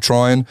trying, and I'm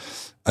trying.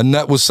 And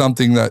that was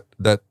something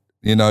that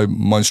you know,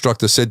 my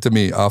instructor said to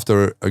me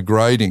after a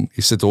grading.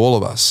 He said to all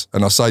of us,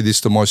 and I say this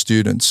to my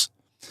students,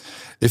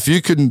 if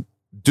you can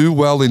do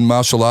well in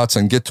martial arts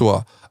and get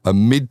to a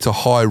mid to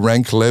high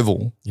rank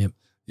level,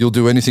 you'll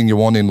do anything you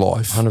want in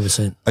life.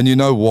 100%. And you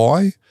know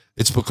why?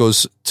 It's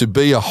because to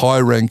be a high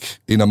rank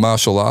in a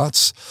martial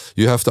arts,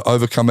 you have to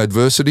overcome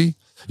adversity.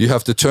 You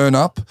have to turn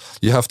up.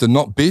 You have to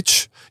not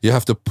bitch. You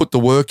have to put the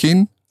work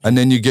in, and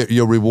then you get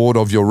your reward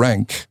of your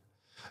rank.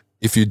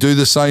 If you do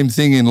the same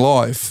thing in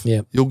life,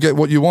 you'll get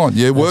what you want.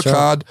 Work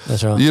hard.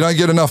 That's right. You don't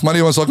get enough money.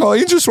 Everyone's like, oh,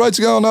 interest rates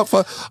are going up.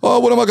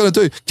 What am I going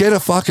to do? Get a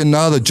fucking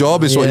another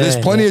job. There's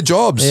plenty of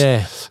jobs.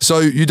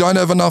 So you don't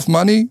have enough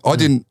money? I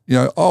didn't, you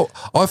know,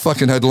 I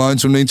fucking had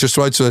loans when the interest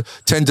rates were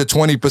 10 to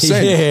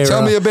 20%.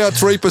 Tell me about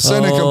 3%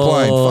 and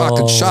complain.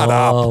 Fucking shut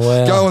up.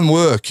 Wow. Go and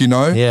work, you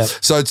know?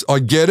 So I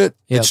get it.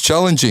 It's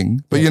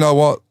challenging. But you know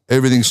what?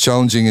 Everything's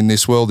challenging in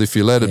this world if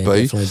you let it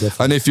be. Definitely.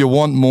 And if you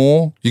want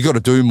more, you got to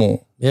do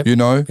more. You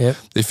know,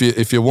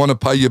 if you want to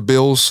pay your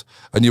bills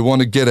and you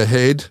want to get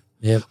ahead,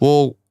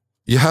 well,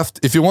 you have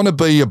to, if you want to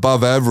be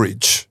above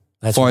average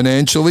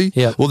financially,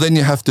 well, then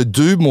you have to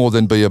do more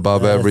than be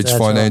above average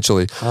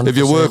financially. Right. If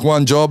you work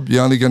one job,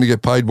 you're only going to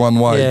get paid one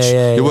wage.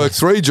 You work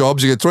three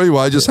jobs, you get three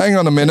wages. Hang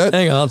on a minute.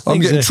 I'm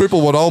getting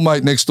triple what old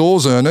mate next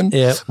door's earning.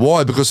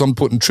 Why? Because I'm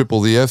putting triple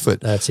the effort.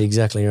 That's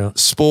exactly right.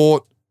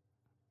 Sport,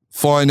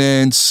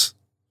 finance,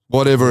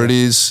 whatever it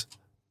is.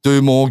 Do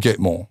more, get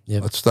more.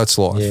 That's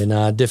life. Yeah,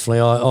 no,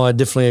 definitely. I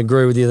definitely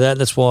agree with you that.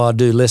 That's why I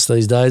do less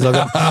these days. I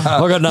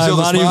got no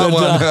money,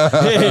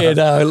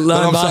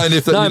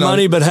 but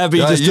money, but happy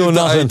just doing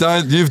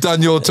nothing. You've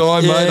done your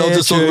time, mate. I'll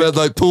just talk about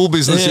that pool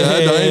business you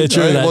had.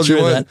 True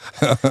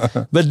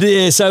that.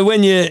 But so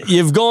when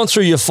you've gone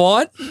through your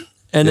fight,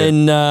 and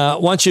then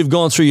once you've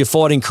gone through your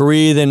fighting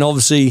career, then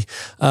obviously,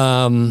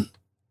 when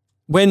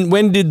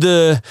did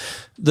the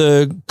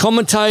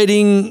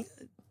commentating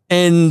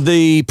and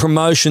the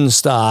promotion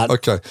start?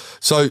 Okay.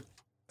 So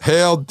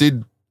how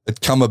did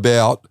had come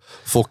about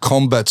for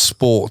combat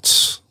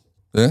sports,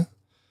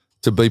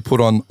 to be put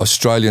on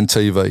Australian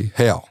TV.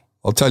 How?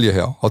 I'll tell you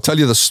how. I'll tell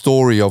you the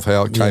story of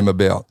how it came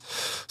about.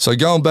 So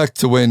going back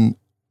to when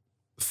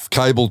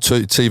cable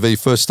TV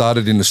first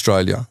started in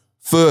Australia.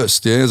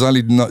 First, it was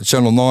only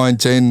Channel 9,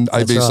 10,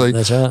 ABC.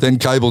 That's right. Then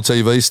cable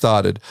TV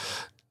started.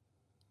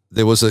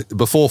 There was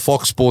before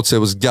Fox Sports,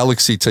 there was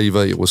Galaxy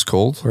TV, it was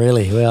called.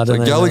 Really? Well, I don't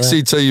know.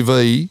 Galaxy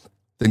TV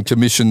then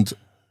commissioned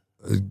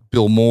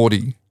Bill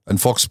Morty, and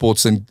Fox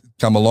Sports then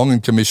come along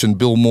and commissioned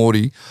Bill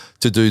Morty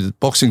to do the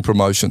boxing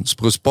promotions,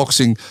 because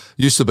boxing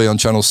used to be on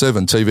Channel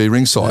 7, TV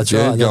ringside,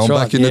 going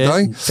back in the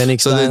day.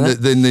 So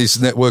then these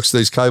networks,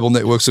 these cable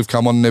networks have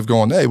come on and they've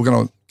gone, hey, we're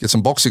going to get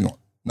some boxing on.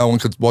 No one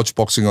could watch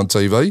boxing on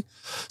TV.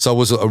 So it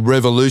was a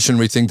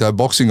revolutionary thing to have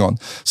boxing on.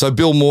 So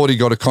Bill Morty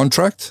got a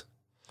contract,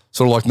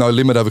 sort of like No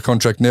Limit have a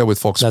contract now with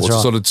Fox Sports.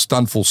 Right. Sort of it's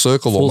done full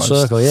circle almost.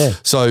 Full circle, yeah.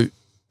 So,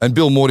 and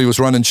Bill Morty was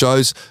running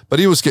shows, but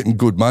he was getting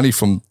good money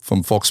from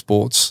Fox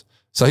Sports.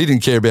 So he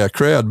didn't care about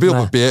crowd. Bill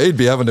would he'd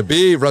be having a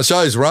beer,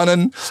 show's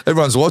running,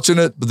 everyone's watching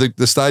it, but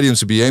the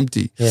stadiums would be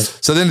empty. Yeah.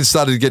 So then it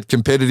started to get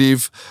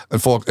competitive,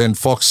 and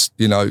Fox,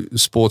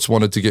 Sports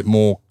wanted to get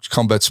more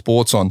combat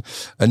sports on.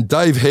 And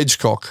Dave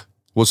Hedgecock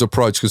was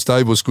approached, because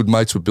Dave was good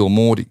mates with Bill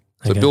Morty.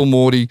 So Bill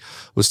Morty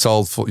was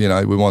told, we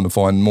want to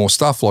find more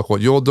stuff like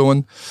what you're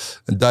doing.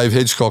 And Dave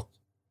Hedgecock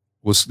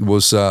was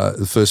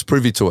the first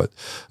privy to it.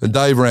 And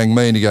Dave rang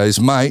me and he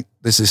goes, mate,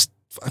 there's this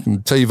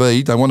fucking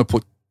TV, they want to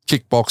put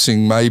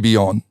kickboxing maybe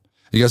on.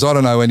 He goes, I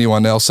don't know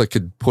anyone else that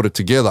could put it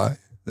together.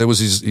 He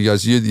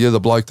goes, you're the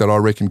bloke that I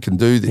reckon can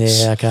do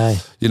this. Yeah, okay.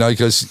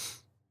 Because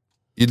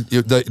they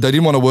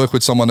didn't want to work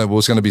with someone that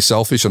was going to be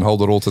selfish and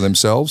hold it all to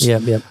themselves.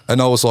 Yep.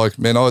 And I was like,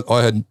 man,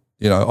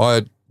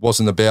 I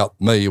wasn't about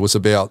me. It was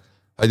about,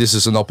 hey, this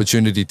is an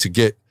opportunity to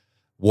get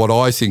what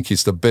I think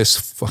is the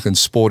best fucking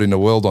sport in the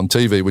world on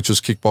TV, which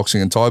was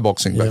kickboxing and Thai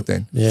boxing back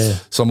then. Yeah.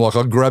 So I'm like,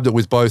 I grabbed it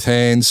with both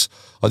hands.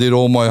 I did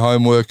all my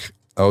homework.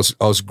 I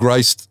was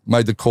graced,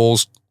 made the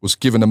calls, was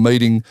given a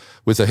meeting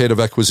with the head of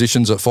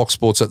acquisitions at Fox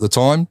Sports at the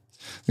time.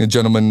 A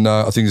gentleman,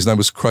 I think his name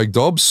was Craig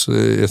Dobbs.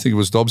 I think it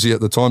was Dobbsy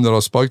at the time that I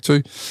spoke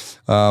to.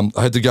 I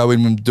had to go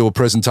in and do a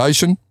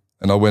presentation,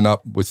 and I went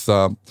up with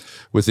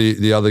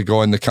the other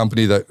guy in the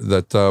company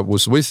that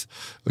was with.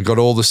 I got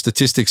all the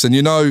statistics.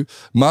 And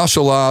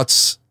martial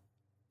arts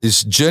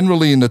is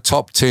generally in the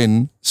top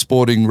 10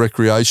 sporting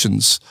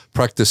recreations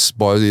practiced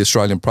by the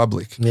Australian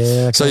public. Yeah,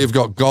 okay. So you've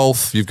got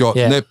golf, you've got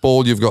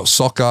netball, you've got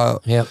soccer.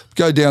 Yep.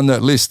 Go down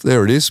that list.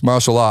 There it is,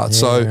 martial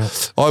arts. Yeah,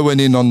 so I went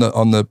in on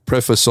the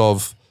preface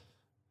of,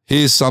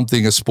 here's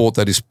a sport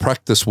that is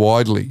practiced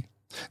widely.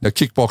 Now,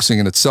 kickboxing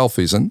in itself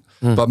isn't,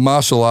 but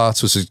martial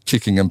arts was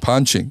kicking and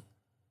punching.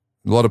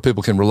 A lot of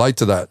people can relate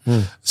to that.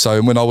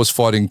 So when I was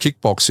fighting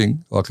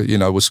kickboxing,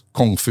 it was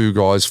kung fu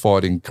guys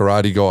fighting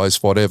karate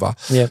guys, whatever.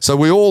 Yep. So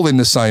we're all in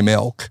the same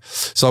elk.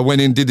 So I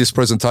went in, did this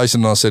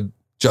presentation, and I said,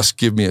 just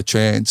give me a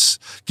chance.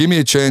 Give me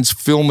a chance,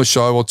 film a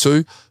show or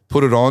two,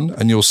 put it on,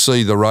 and you'll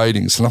see the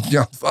ratings. And I'm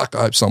going, fuck,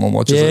 I hope someone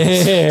watches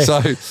it.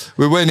 So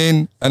we went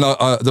in, and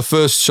the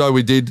first show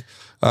we did,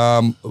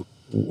 I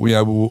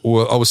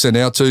was sent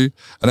out to,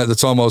 and at the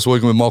time I was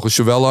working with Michael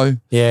Chiavello.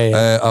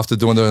 After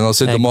doing that, and I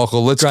said to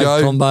Michael, let's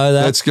go. Combo,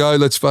 that. Let's go.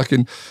 Let's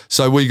fucking.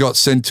 So we got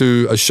sent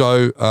to a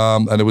show,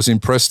 and it was in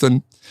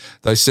Preston.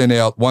 They sent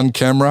out one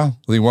camera,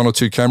 I think one or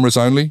two cameras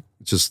only,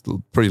 which is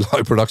pretty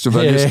low production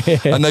values,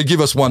 and they give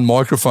us one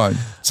microphone.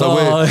 So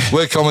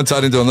we're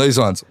commentating doing these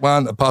ones.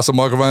 Pass a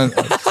microphone.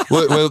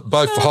 We're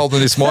both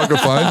holding this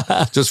microphone,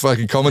 just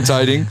fucking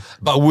commentating.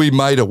 But we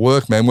made it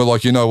work, man. We're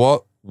like, you know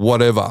what?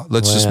 Whatever.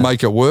 Let's just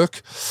make it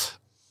work.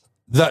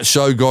 That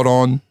show got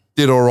on,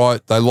 did all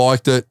right. They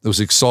liked it. It was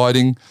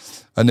exciting.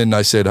 And then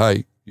they said,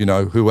 hey,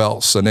 who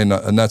else? And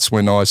that's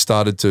when I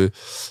started to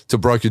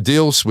broker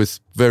deals with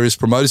various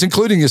promoters,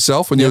 including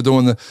yourself when you were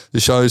doing the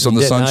shows on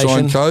the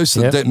Sunshine Coast,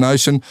 the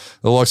Detonation,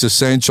 the likes of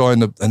Sanchai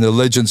and the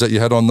legends that you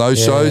had on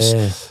those shows.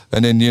 Yeah.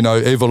 And then,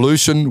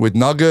 Evolution with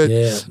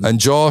Nugget and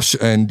Josh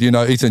and,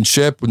 Ethan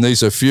Shep and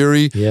These Are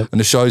Fury and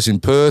the shows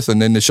in Perth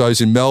and then the shows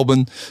in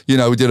Melbourne. We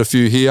did a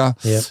few here.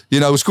 Yep.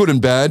 It was good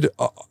and bad.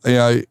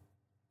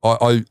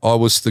 I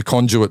was the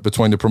conduit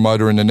between the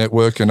promoter and the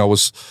network, and I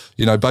was,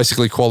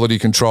 basically quality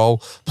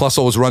control. Plus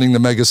I was running the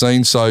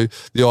magazine. So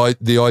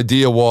the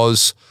idea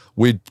was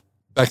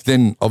back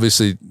then,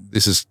 obviously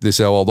this is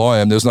how old I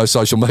am. There's no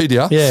social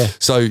media. Yeah.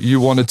 So you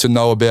wanted to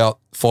know about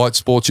fight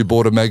sports, you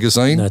bought a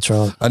magazine. That's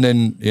right. And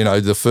then,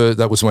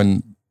 that was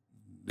when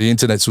the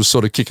internet was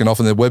sort of kicking off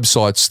and the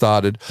website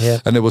started,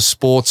 and there was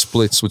Sports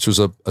Blitz, which was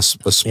a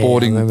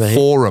sporting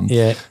forum.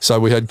 Yeah.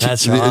 So we had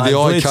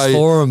the IK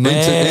forum,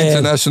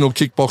 International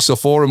Kickboxer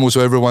Forum was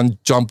where everyone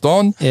jumped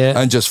on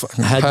and just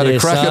had a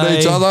crack at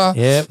each other.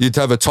 Yep. You'd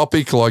have a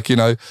topic like,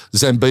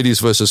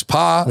 Zambitis versus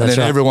Pa, and then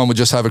everyone would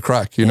just have a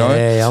crack, Yeah,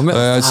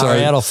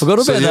 I forgot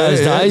about those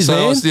days,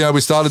 man.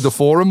 We started the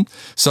forum.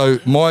 So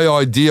my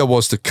idea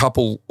was to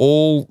couple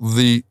all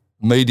the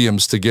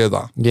mediums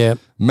together. Yeah.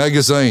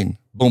 Magazine,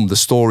 boom, the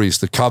stories,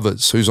 the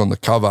covers, who's on the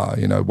cover,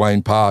 you know,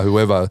 Wayne Parr,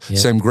 whoever,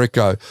 Sam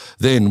Greco.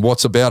 Then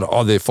what's about it?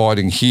 Oh, they're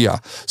fighting here.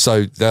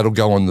 So that'll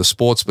go on the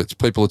sports, but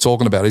people are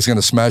talking about it. He's going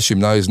to smash him.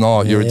 No, he's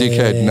not. You're a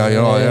dickhead. No,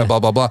 you're not. Blah,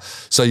 blah, blah.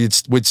 So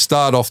we'd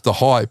start off the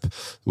hype.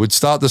 We'd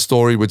start the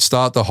story. We'd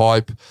start the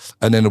hype.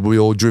 And then we'd be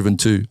all driven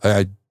to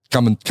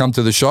come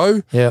to the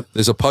show. Yep.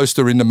 There's a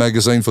poster in the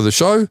magazine for the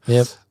show.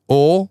 Yep.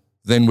 Or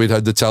then we'd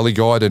have the tally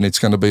guide and it's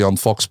going to be on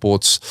Fox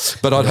Sports.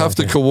 But I'd have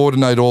to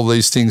coordinate all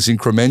these things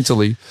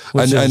incrementally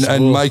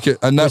and make it.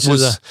 And that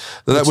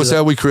was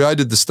how we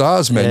created the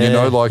stars, man. You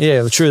know, like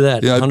true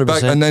that. You know,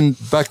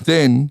 100%. Back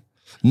then,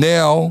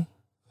 now,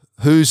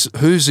 who's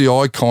the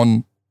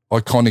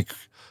iconic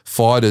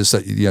fighters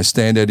that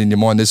stand out in your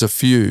mind? There's a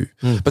few,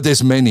 but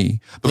there's many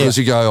because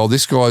you go, oh,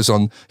 this guy's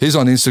he's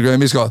on Instagram.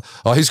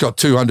 He's got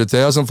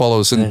 200,000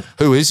 followers, and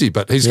who is he?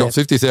 But he's got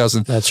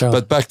 50,000. That's right.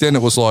 But back then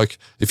it was like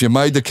if you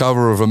made the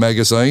cover of a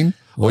magazine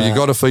or you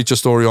got a feature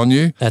story on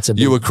you,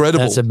 you were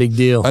credible. That's a big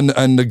deal.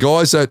 And the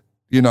guys that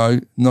no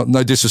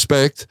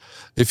disrespect,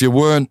 if you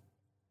weren't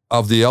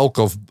of the ilk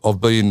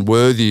of being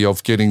worthy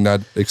of getting that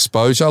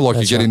exposure, like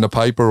you get in the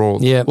paper, or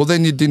well,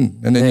 then you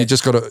didn't, and then you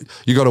just got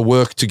to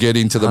work to get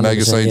into the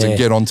magazines and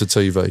get onto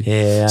TV.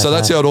 Yeah, so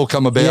that's how it all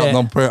come about, and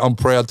I'm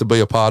proud to be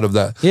a part of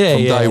that from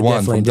day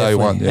one. From day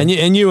one, and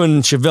you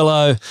and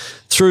Chiavello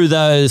through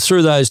those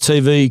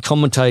TV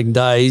commentating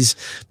days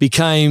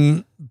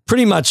became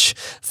pretty much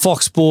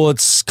Fox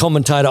Sports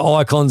commentator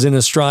icons in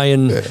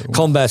Australian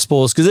combat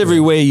sports, because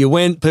everywhere you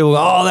went, people go,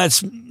 oh,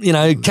 that's,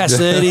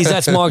 Castagnini's,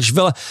 that's Mike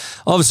Chiavello.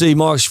 Obviously,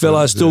 Mike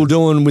Chiavello's still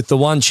doing with the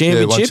one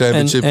championship.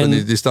 And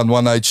he's done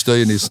one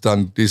HD and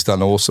he's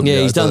done awesome.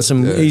 Yeah, he's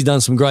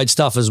done some great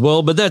stuff as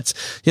well. But that's,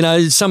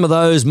 some of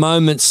those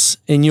moments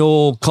in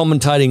your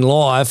commentating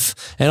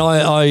life, and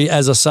I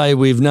as I say,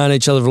 we've known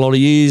each other for a lot of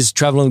years,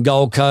 travelling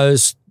Gold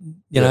Coast,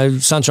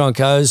 Sunshine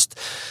Coast,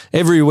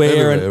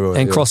 everywhere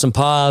and crossing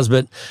paths.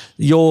 But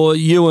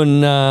you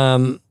and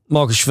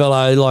Michael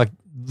Chiavello, like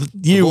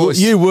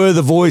you were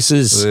the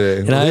voices.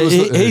 Yeah.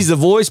 He's the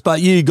voice,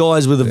 but you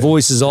guys were the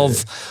voices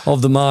of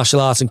the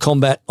martial arts and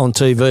combat on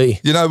TV.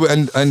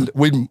 And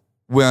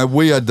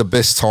we had the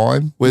best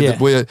time. We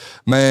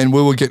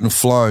were getting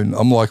flown.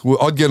 I'm like,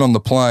 I'd get on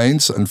the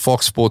planes and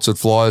Fox Sports would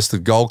fly us to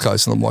Gold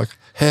Coast, and I'm like,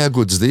 how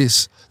good's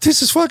this?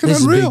 This is fucking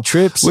unreal. Big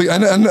trips.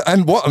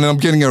 And what? And I'm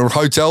getting a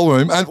hotel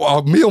room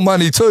and meal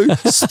money too.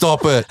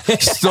 Stop it.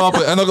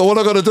 And I go, what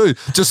I got to do?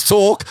 Just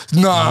talk?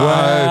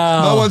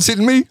 No one's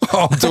hitting me.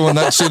 I'm doing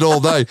that shit all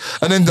day.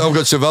 And then I've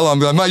got Chiavello. I'm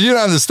going, mate, you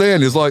don't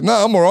understand. He's like,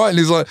 no, I'm all right. And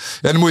he's like,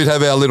 and we'd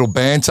have our little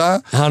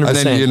banter. 100%. And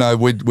then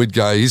we'd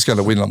go, he's going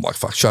to win. I'm like,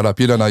 fuck, shut up.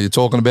 You don't know what you're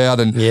talking about.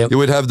 And you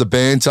would have the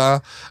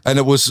banter, and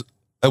it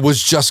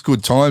was just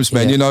good times,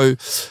 man.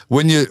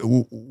 When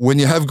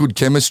you have good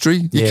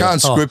chemistry, you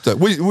can't script it.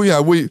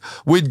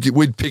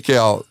 We'd pick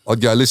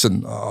I'd go,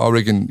 listen, I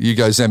reckon you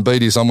go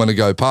Zambitis, I'm going to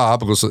go Par,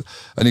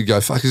 and he'd go,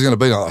 fuck, he's going to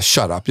beat. Oh,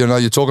 shut up.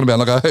 You're talking about.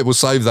 And I go, hey, we'll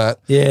save that.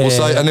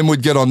 And then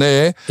we'd get on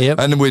there, and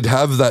then we'd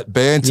have that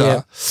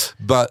banter.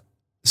 But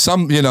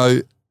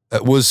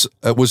it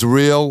was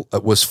real.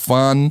 It was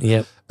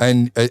fun.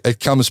 And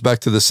it comes back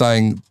to the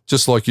saying,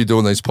 just like you do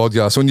on these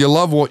podcasts, when you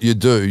love what you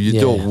do, you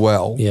do it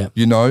well,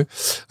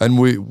 and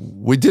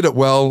we did it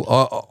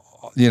well.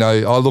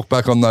 I look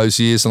back on those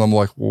years and I'm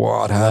like,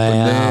 what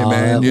happened there,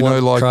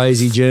 man? What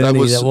crazy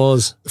journey that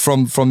was.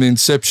 From the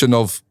inception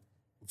of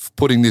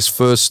putting this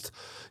first,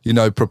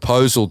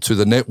 proposal to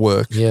the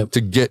network to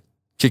get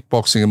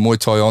kickboxing and Muay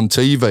Thai on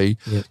TV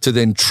to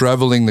then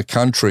traveling the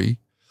country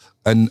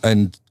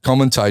and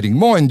commentating.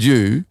 Mind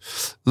you,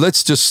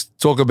 let's just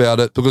talk about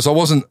it, because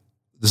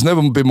there's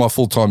never been my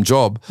full-time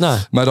job. No.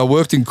 Mate, I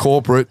worked in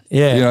corporate,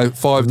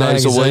 5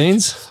 days a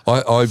week.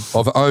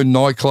 I've owned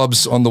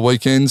nightclubs on the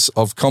weekends.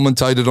 I've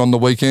commentated on the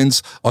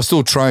weekends. I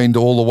still trained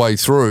all the way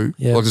through.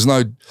 Yeah.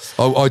 Like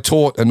I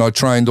taught and I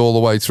trained all the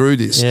way through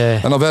this.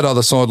 Yeah. And I've had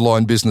other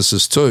sideline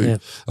businesses too. Yeah.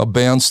 I've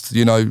bounced,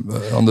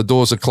 on the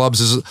doors of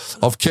clubs.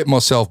 I've kept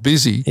myself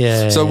busy.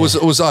 Yeah. So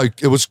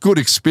it was good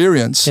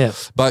experience. Yeah.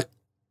 But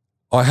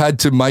I had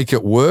to make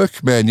it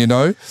work, man, and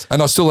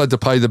I still had to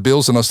pay the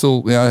bills, and I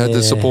still, had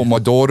to support my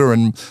daughter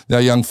and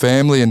our young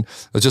family, and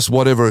just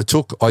whatever it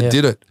took, I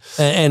did it.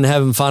 And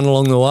having fun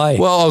along the way.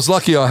 Well, I was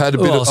lucky I had a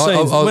bit of...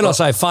 when I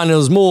say fun, it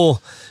was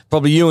more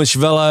probably you and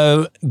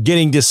Chiavello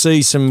getting to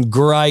see some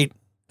great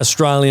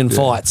Australian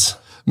fights.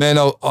 Man,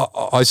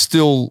 I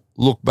still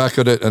look back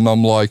at it and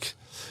I'm like,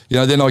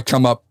 then I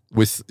come up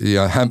with the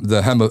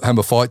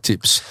hammer fight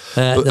tips.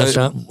 That's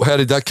right. How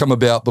did that come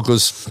about?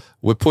 Because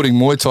we're putting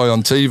Muay Thai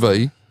on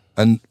TV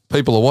and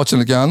people are watching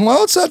it going,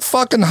 well, it's that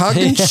fucking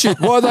hugging shit.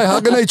 Why are they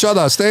hugging each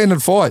other? Stand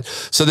and fight.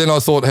 So then I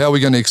thought, how are we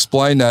going to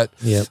explain that?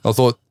 Yep. I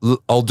thought,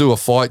 I'll do a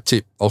fight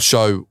tip. I'll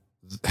show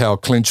how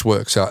clinch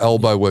works, how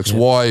elbow works,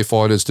 why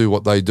fighters do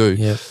what they do.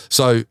 Yep.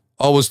 So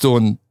I was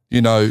doing,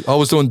 You know, I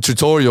was doing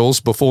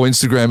tutorials before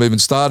Instagram even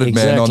started,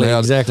 man, on how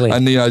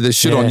and, you know, there's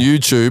shit on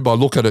YouTube. I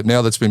look at it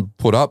now that's been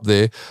put up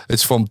there.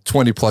 It's from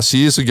 20 plus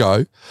years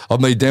ago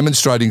of me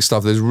demonstrating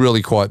stuff that's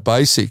really quite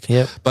basic.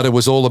 But it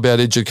was all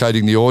about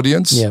educating the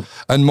audience.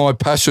 And my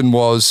passion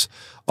was,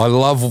 I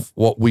love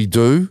what we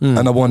do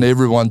and I want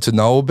everyone to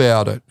know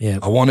about it.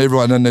 I want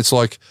everyone, and it's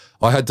like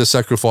I had to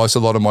sacrifice a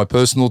lot of my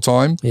personal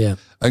time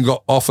and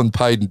got often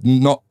paid.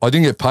 I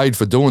didn't get paid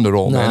for doing it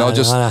all, man. I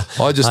just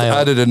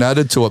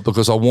added to it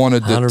because I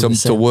wanted it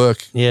to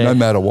work no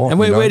matter what. And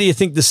where do you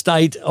think the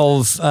state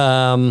of,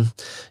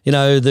 you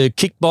know, the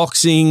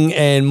kickboxing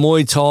and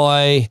Muay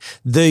Thai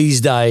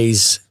these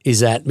days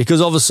is at? Because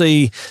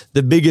obviously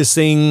the biggest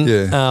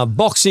thing,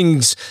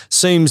 boxing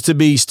seems to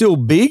be still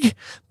big,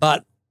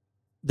 but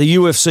the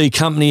UFC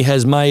company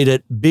has made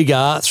it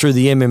bigger through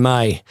the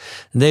MMA.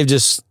 And they've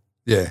just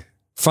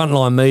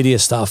frontline media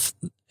stuff,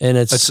 and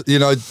it's you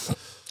know,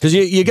 because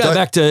you go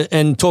back to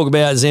and talk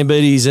about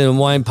Zambides and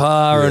Wayne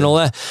Parr and all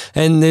that,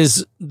 and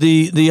there's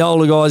the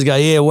older guys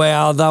go,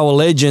 wow, they were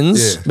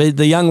legends. But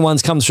the young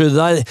ones come through.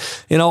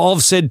 You know,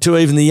 I've said to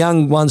even the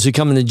young ones who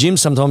come in the gym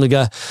sometimes, they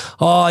go,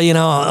 oh, you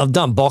know, I've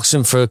done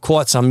boxing for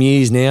quite some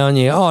years now, and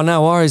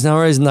no worries,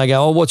 and they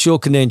go, oh, what's your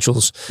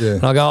credentials?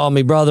 And I go, oh,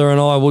 my brother and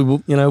I, we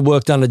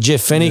worked under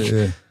Jeff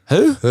Fennick.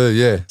 Who?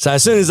 So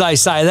as soon as they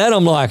say that,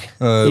 I'm like,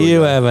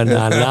 you haven't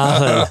done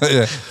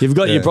nothing. You've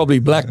got your probably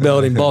black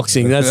belt in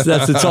boxing. That's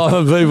the type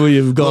of people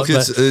you've got.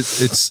 Look,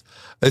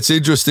 it's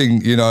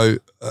interesting, you know,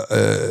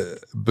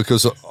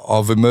 because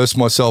I've immersed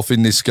myself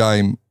in this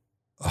game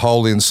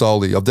wholly and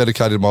solely. I've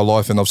dedicated my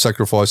life and I've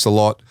sacrificed a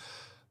lot.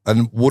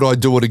 And would I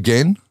do it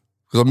again?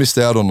 Because I missed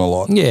out on a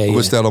lot. I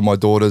missed out on my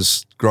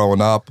daughters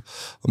growing up.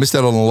 I missed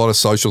out on a lot of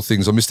social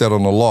things. I missed out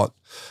on a lot.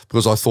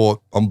 Because I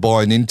thought I'm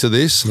buying into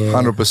this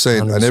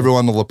 100%, and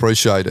everyone will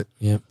appreciate it.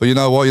 But you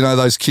know what? You know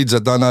those kids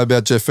that don't know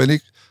about Jeff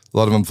Fennick? A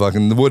lot of them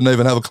fucking wouldn't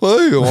even have a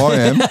clue who I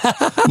am,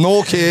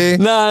 nor care,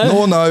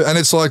 nor know. And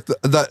it's like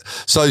that.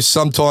 So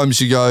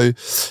sometimes you go,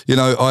 you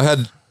know, I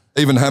had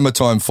even Hammer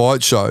Time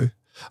Fight Show.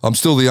 I'm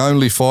still the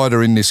only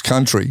fighter in this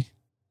country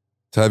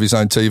to have his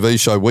own TV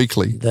show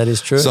weekly. That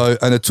is true. So,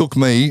 and it took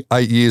me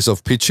 8 years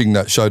of pitching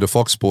that show to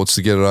Fox Sports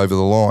to get it over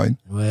the line.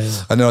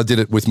 Wow. And then I did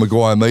it with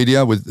Maguire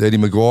Media, with Eddie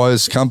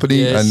Maguire's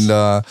company. And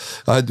I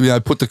had, you know,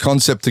 put the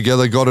concept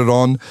together, got it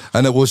on,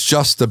 and it was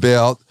just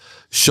about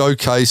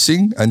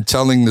showcasing and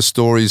telling the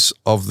stories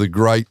of the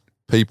great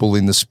people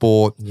in the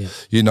sport,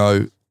 you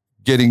know,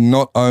 getting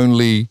not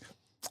only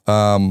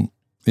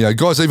you know,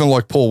 guys even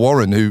like Paul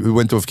Warren, who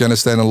went to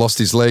Afghanistan and lost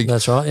his leg.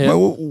 That's right.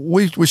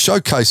 We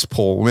showcased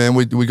Paul, man.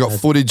 We got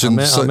footage,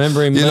 and I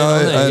remember him. You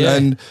know,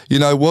 and you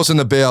know, it wasn't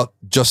about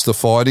just the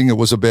fighting. It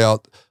was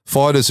about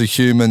fighters are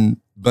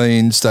human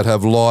beings that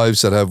have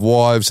lives, that have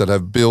wives, that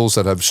have bills,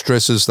 that have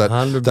stresses, that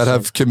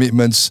have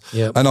commitments.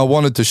 And I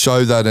wanted to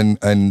show that,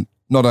 and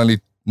not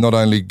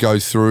only go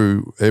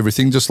through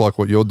everything just like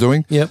what you're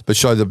doing, but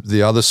show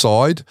the other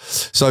side.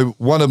 So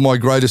one of my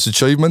greatest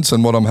achievements,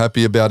 and what I'm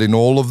happy about in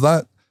all of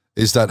that,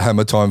 is that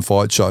Hammer Time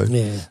Fight Show.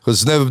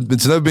 Because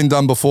it's never been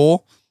done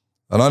before.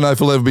 I don't know if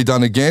it'll ever be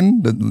done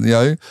again, you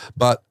know,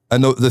 but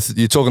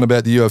you're talking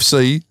about the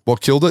UFC.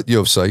 What killed it?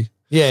 UFC.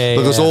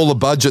 Because all the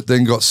budget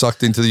then got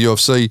sucked into the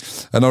UFC.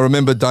 And I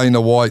remember Dana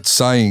White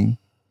saying,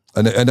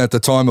 and at the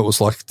time it was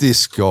like,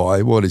 this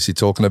guy, what is he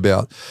talking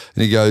about?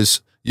 And he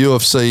goes,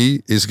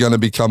 UFC is going to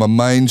become a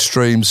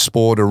mainstream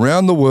sport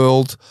around the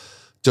world,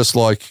 just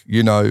like,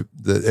 you know,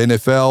 the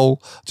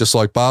NFL, just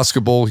like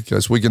basketball. He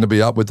goes, we're going to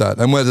be up with that.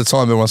 And at the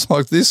time, everyone's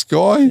like, this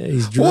guy,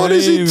 what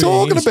is he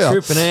talking about?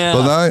 Tripping out.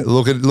 But no,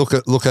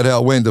 look at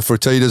how it went. The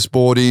Fertitas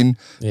bought in,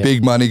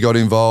 big money got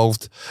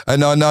involved.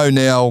 And I know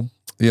now,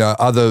 you know,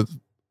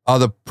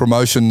 other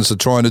promotions are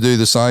trying to do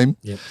the same.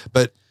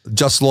 But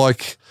just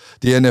like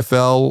the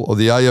NFL or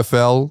the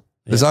AFL,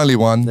 there's only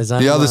one.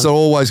 The others are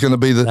always going to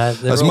be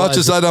as much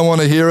as they don't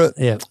want to hear it.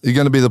 You're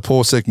going to be the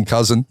poor second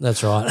cousin.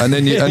 That's right. And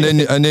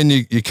then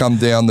you come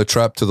down the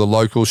trap to the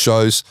local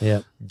shows.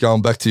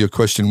 Going back to your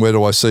question, where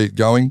do I see it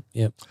going?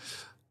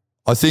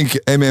 I think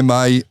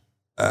MMA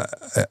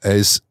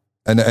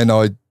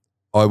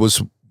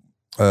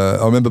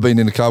I remember being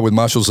in the car with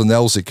Marshall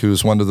Zanelzik, who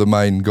was one of the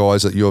main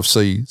guys at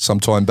UFC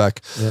some time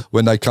back,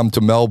 when they come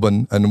to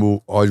Melbourne,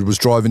 and I was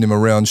driving him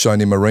around,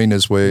 showing him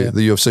arenas where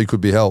the UFC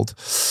could be held.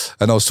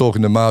 And I was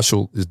talking to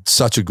Marshall,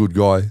 such a good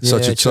guy,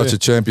 such a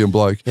champion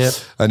bloke.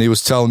 And he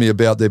was telling me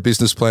about their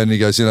business plan, and he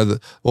goes, you know,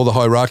 all the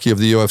hierarchy of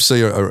the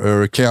UFC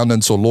are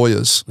accountants or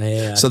lawyers.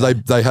 So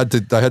they had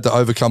to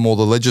overcome all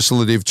the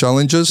legislative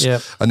challenges,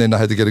 and then they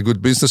had to get a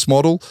good business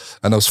model.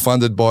 And it was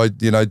funded by,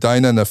 you know,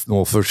 Dana,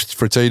 or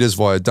Fertitas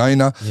via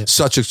Dana.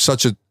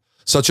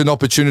 Such an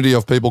opportunity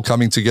of people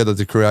coming together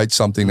to create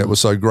something that was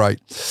so great.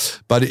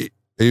 But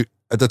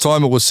at the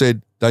time it was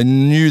said they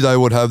knew they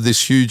would have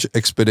this huge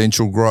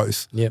exponential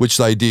growth, which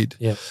they did.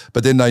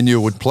 But then they knew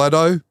it would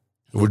plateau,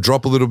 it would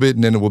drop a little bit,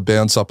 and then it would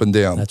bounce up and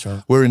down. That's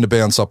right. We're in the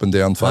bounce up and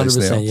down phase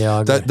now.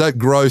 I agree. That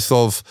growth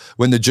of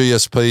when the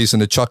GSPs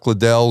and the Chuck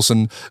Liddells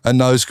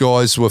and those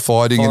guys were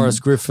fighting.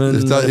 Forrest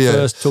Griffin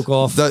first took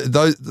off.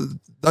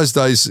 those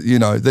days, you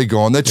know, they're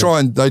gone. They try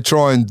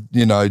and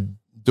you know,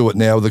 do it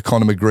now with the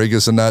Conor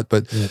McGregors and that,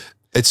 but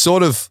it's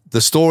sort of the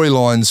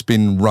storyline's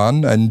been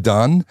run and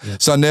done.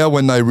 So now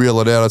when they reel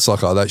it out, it's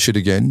like, oh, that shit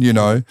again, you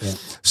know.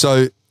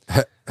 So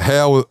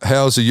how's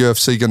the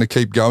UFC going to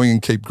keep going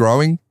and keep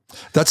growing?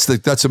 That's a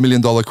 $1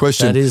 million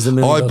question. That is the $1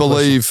 million I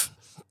believe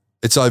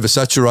it's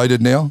oversaturated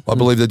now. I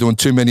believe they're doing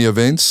too many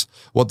events.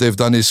 What they've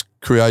done is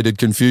created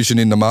confusion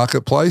in the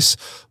marketplace.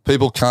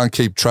 People can't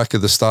keep track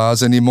of the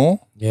stars anymore.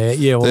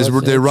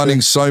 Well, they're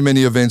running so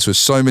many events with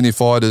so many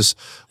fighters.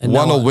 And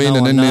one will win,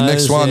 and then the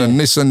next one, and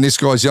this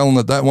guy's yelling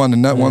at that one,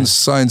 and that one's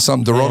saying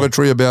something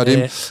derogatory about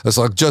him. It's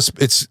like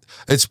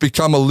it's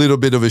become a little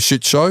bit of a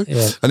shit show.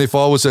 And if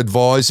I was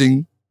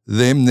advising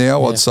them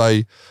now, I'd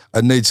say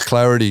it needs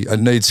clarity.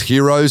 It needs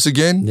heroes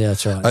again.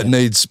 That's right. It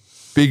needs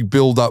big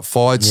build-up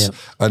fights,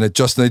 and it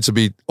just needs to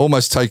be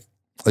almost take.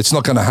 It's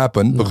not going to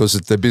happen because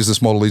their business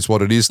model is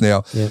what it is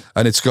now,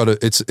 and it's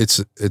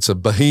a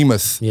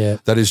behemoth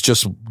that has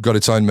just got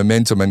its own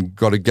momentum and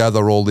got to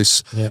gather all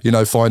this, you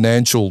know,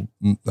 financial,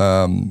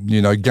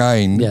 you know,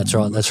 gain. That's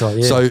right.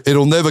 Yeah. So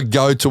it'll never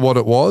go to what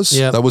it was.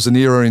 That was an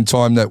era in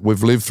time that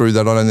we've lived through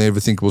that I don't ever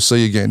think we'll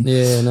see again.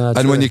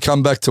 And when you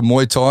come back to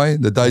Muay Thai,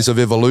 the days of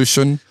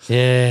evolution,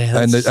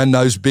 and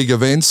those big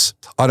events,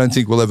 I don't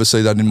think we'll ever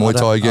see that in Muay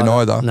Thai again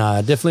either.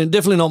 No,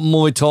 definitely not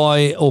Muay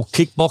Thai or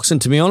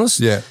kickboxing, to be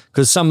honest.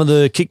 Because some of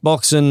the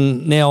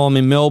kickboxing, now I'm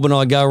in Melbourne,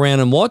 I go around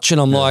and watch, and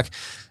I'm like,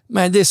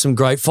 man, there's some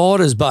great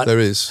fighters, but there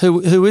is.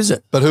 Who is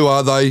it? But who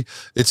are they?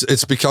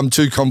 It's become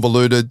too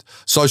convoluted.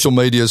 Social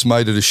media's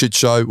made it a shit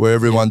show where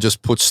everyone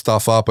just puts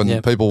stuff up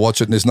and people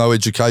watch it, and there's no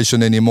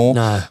education anymore.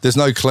 No. There's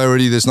no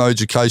clarity, there's no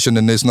education,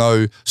 and there's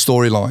no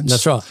storylines.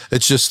 That's right.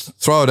 It's just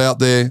throw it out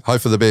there,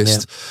 hope for the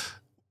best.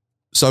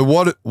 So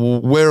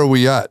where are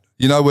we at?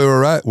 You know where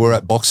we're at? We're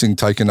at boxing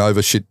taking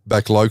over shit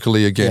back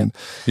locally again.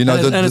 You know,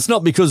 and it's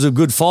not because of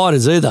good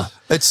fighters either.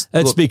 It's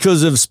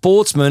because of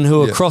sportsmen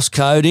who are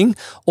cross-coding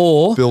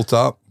or built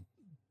up.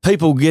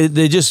 People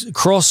they're just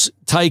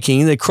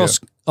cross-taking, they're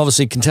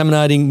obviously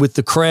contaminating with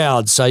the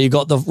crowd. So you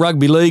got the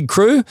rugby league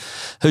crew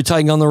who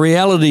taking on the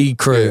reality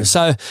crew.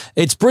 So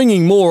it's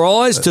bringing more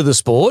eyes to the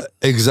sport.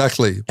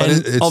 Exactly. But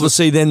it's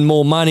obviously then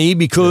more money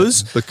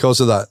because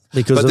of that.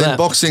 But then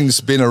boxing's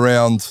been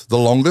around the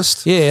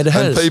longest. Yeah, it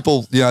has. And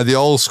people, you know, the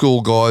old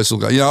school guys will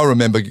go, you know, I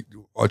remember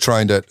I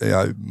trained at, you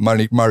know,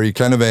 Murray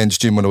Canavan's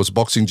gym when it was a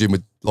boxing gym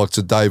with like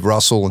to Dave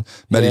Russell and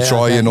Matty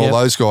Troy and all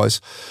those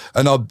guys.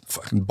 And I'd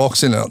fucking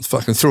box in and I'd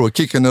fucking throw a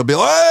kick and they'll be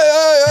like,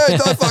 hey,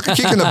 don't fucking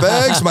kick in the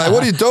bags, mate.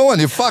 What are you doing?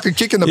 You're fucking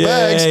kicking the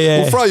bags.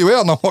 We'll throw you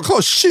out. And I'm like,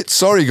 oh shit,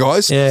 sorry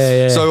guys.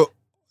 So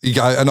you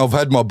go, and I've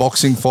had my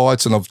boxing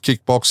fights and I've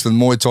kickboxed and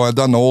Muay Thai, I've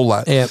done all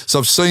that. So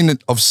I've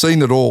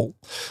seen it all.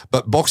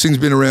 But boxing's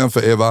been around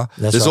forever.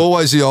 There's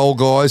always the old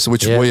guys,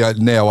 which we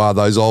now are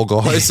those old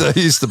guys.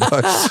 They used to be.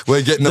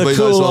 We're getting to be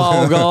cool those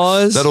old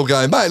guys. That'll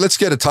go, mate, let's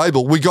get a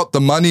table. We got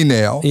the money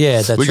now.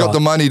 We got the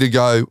money to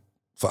go,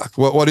 fuck,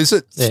 what is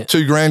it?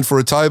 $2,000 for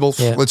a table.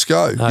 Let's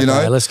go. You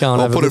know, let's go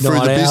and I'll put it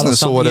through the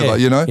business or whatever,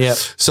 you know.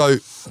 So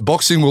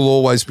boxing will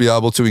always be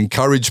able to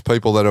encourage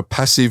people that are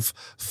passive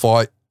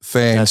fight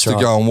fans to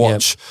go and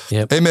watch.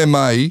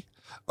 MMA,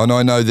 and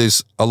I know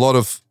there's a lot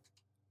of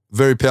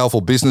very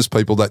powerful business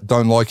people that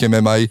don't like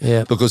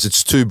MMA because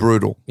it's too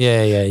brutal.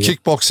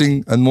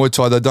 Kickboxing and Muay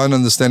Thai, they don't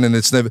understand, and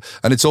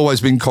it's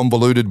always been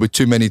convoluted with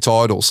too many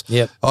titles.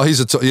 Oh,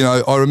 you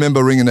know, I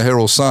remember ringing the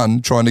Herald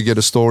Sun trying to get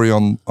a story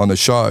on a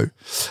show,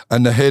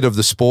 and the head of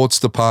the sports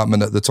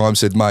department at the time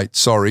said, "Mate,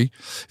 sorry."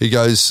 He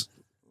goes,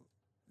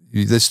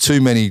 "There's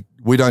too many.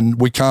 We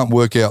can't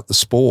work out the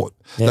sport.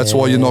 That's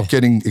why you're not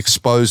getting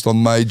exposed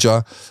on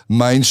major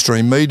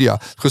mainstream media."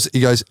 Because he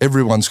goes,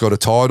 everyone's got a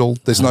title.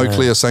 There's no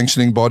clear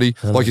sanctioning body.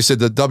 Like you said,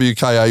 the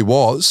WKA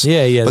was.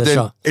 But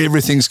then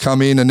everything's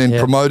come in, and then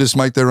promoters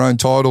make their own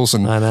titles,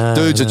 and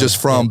dudes are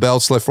just throwing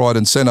belts left, right,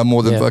 and centre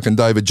more than fucking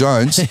David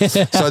Jones.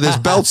 So there's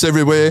belts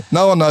everywhere.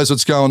 No one knows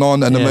what's going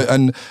on,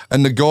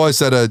 and the guys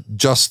that are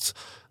just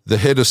the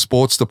head of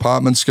sports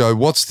departments go,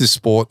 "What's this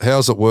sport?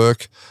 How's it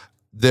work?"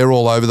 They're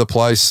all over the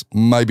place.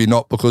 Maybe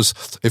not, because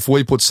if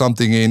we put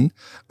something in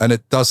and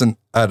it doesn't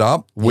add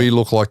up, we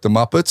look like the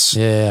Muppets.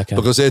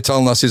 Because they're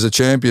telling us he's a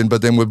champion,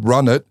 but then we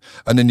run it,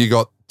 and then you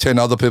got 10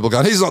 other people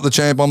going, "He's not the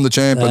champ, I'm the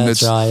champ." And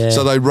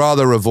so they'd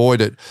rather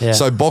avoid it.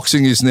 So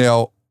boxing is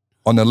now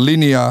on a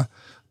linear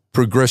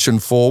progression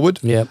forward,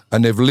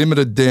 and they've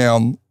limited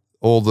down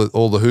all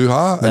the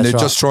hoo-ha, and they're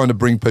just trying to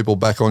bring people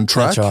back on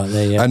track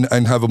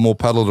and have a more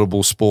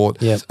palatable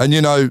sport. And,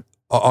 you know,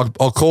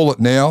 I'll call it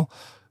now,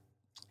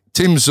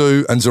 Tim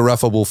Tszyu and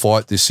Zarafa will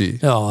fight this year.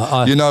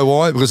 You know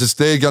why? Because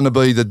they're going to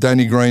be the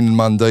Danny Green and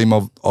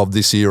Mundeem of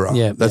this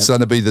era. That's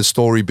going to be the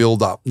story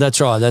build-up. That's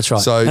right.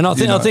 So, and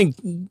I think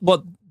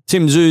what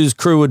Tim Tszyu's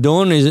crew are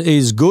doing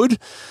is good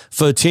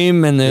for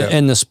Tim and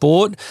the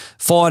sport.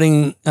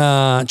 Fighting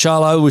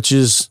Charlo, which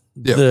is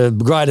the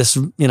greatest,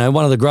 you know,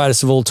 one of the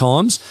greatest of all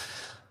times.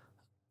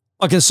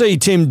 I can see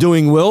Tim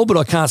doing well, but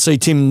I can't see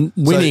Tim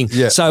winning.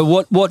 So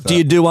what do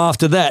you do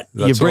after that?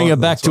 You bring her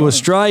back to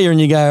Australia and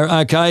you go,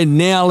 okay,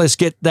 now let's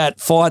get that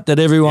fight that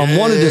everyone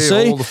wanted to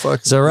see,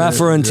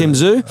 Zerafa and Tim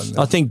Tszyu.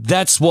 I think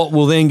that's what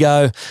will then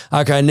go,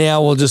 okay,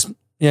 now we'll just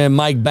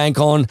make bank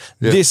on.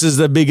 This is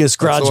the biggest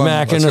grudge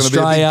match in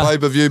Australia. It's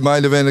pay-per-view,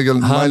 main event,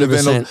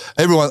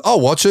 everyone,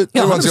 I'll watch it.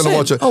 Everyone's going to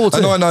watch it.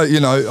 And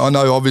I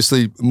know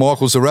obviously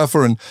Michael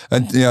Zerafa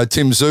and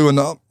Tim Tszyu, and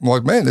I'm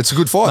like, man, it's a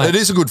good fight. It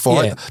is a good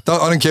fight.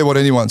 I don't care what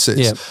anyone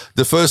says.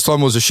 The first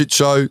time was a shit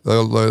show.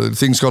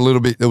 Things got a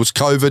little bit, there was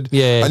COVID.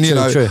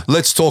 And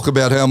let's talk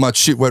about how much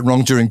shit went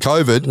wrong during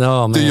COVID.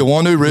 Oh, man. Do you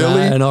want to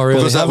really? No, not really.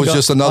 Because that was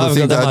just another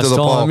thing to add to the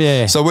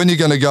pile. So when you're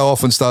going to go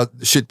off and start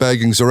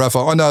shitbagging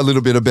Zerafa, I know a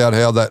little bit about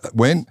how that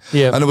went.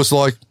 And it was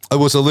like, it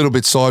was a little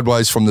bit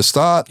sideways from the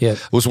start.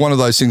 It was one of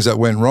those things that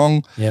went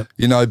wrong.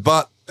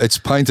 But it's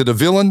painted a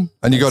villain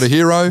and you got a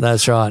hero.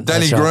 That's right.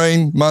 Danny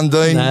Green,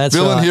 Mundine,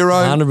 villain, hero.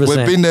 100%.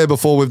 We've been there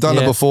before. We've done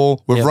it before.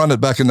 We've run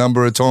it back a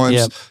number of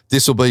times.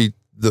 This will be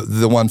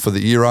the one for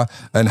the era,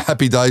 and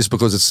happy days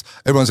because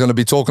everyone's going to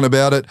be talking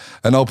about it,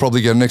 and I'll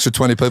probably get an extra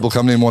 20 people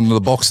coming in wanting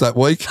the box that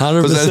week.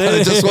 100%.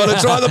 They just want to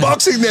try the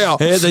boxing now.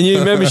 The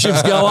new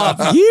memberships go up.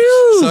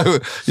 So,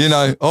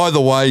 either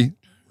way,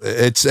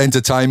 it's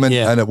entertainment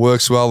and it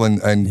works well,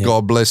 and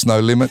God bless No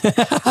Limit.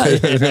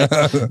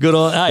 Good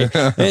on.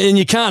 Hey, and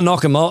you can't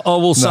knock them. I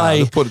will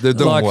say,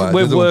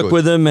 we've worked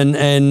with them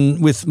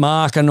and with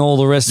Mark and all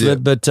the rest of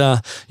it. But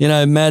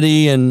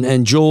Maddie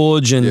and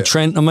George and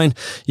Trent. I mean,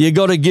 you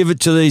got to give it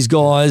to these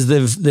guys.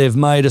 They've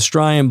made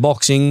Australian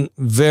boxing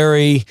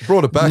very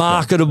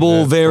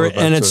marketable,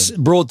 and it's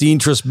brought the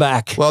interest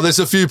back. Well, there's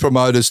a few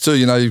promoters too.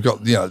 You've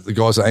got the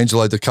guys like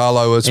Angelo Di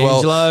Carlo as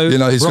well.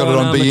 He's got it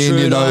on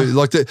BN.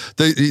 Like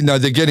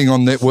they're getting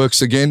on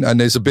networks again, and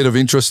there's a bit of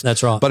interest.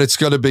 That's right. But it's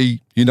got to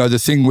be, the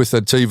thing with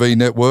a TV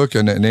network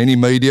and any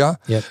media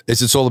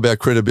is it's all about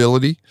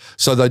credibility.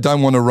 So they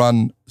don't want to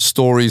run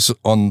stories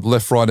on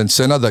left, right, and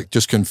centre that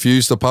just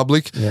confuse the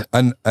public,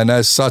 and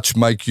as such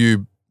make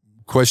you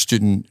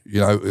question,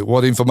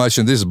 what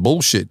information, this is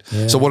bullshit.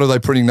 So what are they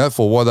printing that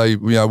for? Why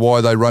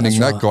are they running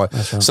that guy? Right.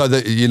 So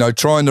that,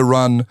 trying to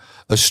run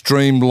a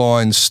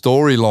streamlined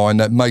storyline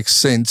that makes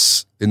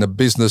sense in the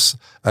business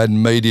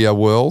and media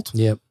world.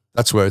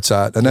 That's where it's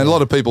at. And then a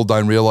lot of people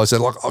don't realise that,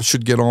 like, I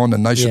should get on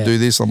and they should do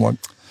this. I'm like,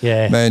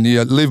 man,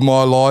 live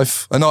my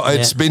life. And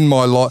it's been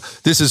my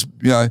life. This is,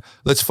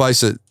 let's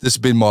face it, this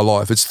has been my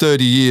life. It's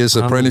 30 years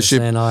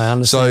apprenticeship. I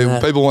understand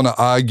that. People want to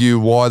argue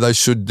why they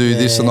should do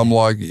this. And I'm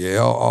like, as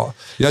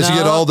you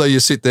get older,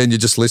 you sit there and you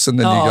just listen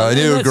and you go, and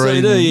you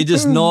agree. You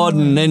just nod,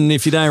 and then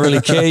if you don't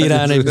really care, you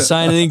don't even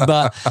say anything.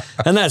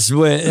 And that's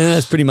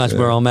pretty much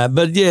where I'm at.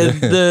 But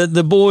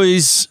the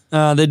boys,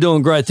 they're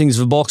doing great things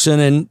for boxing,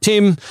 and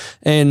Tim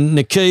and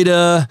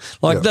Nikita,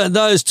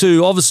 those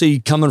two, obviously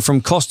coming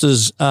from Costa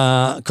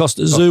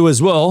Tszyu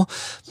as well,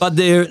 but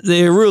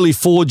they're really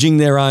forging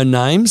their own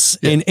names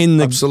in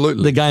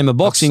the game of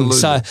boxing.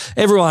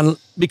 Absolutely. So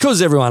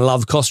because everyone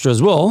loved Costa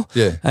as well,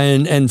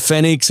 and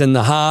Phoenix and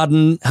the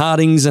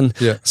Hardings, and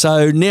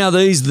so now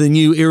these are the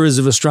new eras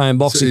of Australian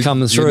boxing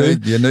coming through.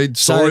 You need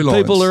storylines. So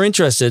people are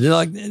interested.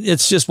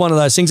 It's just one of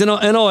those things, and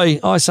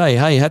I say,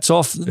 hey, hats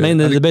off, man.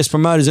 They're the best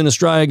promoters in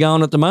Australia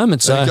going at the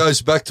moment. So it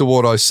goes back to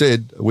what I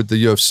said with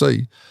the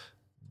UFC.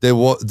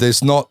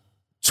 There's not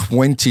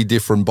 20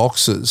 different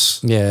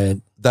boxers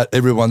that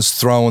everyone's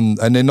throwing,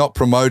 and they're not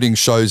promoting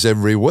shows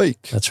every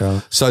week. That's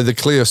right. So the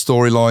clear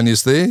storyline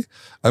is there,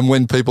 and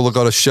when people have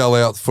got to shell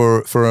out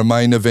for a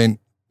main event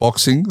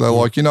boxing, they're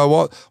like, you know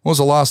what was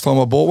the last time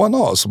I bought one?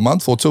 Oh, it's a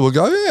month or two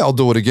ago. Yeah, I'll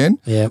do it again.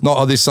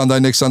 Not this Sunday,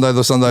 next Sunday,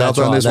 the Sunday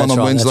after, and there's one on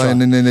Wednesday,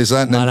 and then there's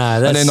that,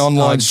 and then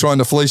online's trying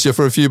to fleece you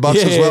for a few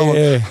bucks as well.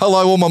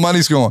 Hello, all my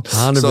money's gone.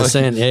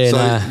 100%.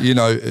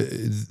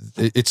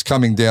 It's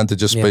coming down to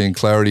just being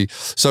clarity.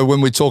 So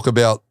when we talk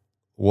about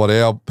what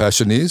our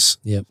passion is,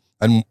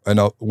 and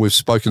we've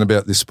spoken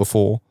about this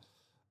before,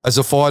 as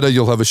a fighter,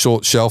 you'll have a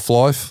short shelf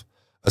life.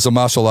 As a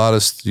martial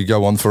artist, you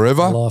go on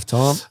forever. A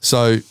lifetime.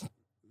 So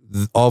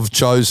I've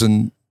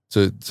chosen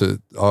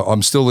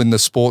I'm still in the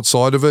sports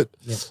side of it,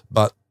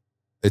 but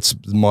it's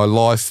my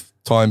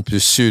lifetime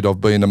pursuit of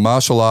being a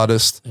martial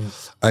artist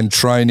and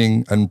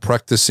training and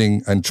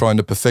practicing and trying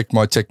to perfect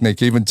my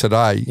technique. Even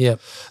today,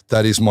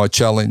 that is my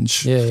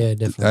challenge.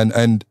 Definitely.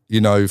 And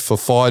for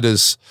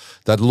fighters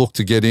that look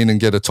to get in and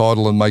get a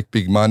title and make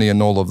big money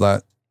and all of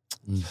that,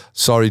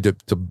 sorry to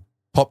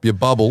pop your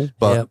bubble,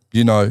 but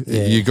you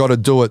got to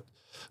do it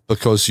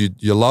because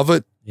you love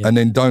it. And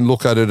then don't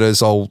look at it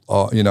as, I'm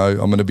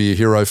going to be a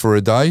hero for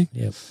a day,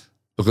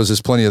 because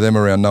there's plenty of them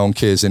around. No one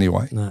cares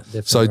anyway. No,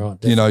 so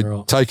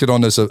take it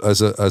on as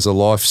a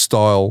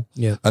lifestyle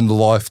and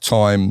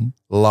lifetime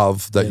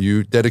love that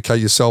you dedicate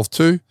yourself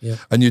to,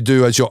 and you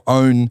do as your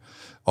own.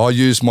 I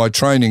use my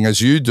training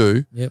as you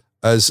do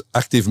as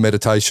active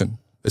meditation.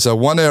 It's a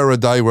 1 hour a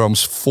day where I'm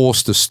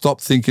forced to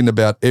stop thinking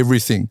about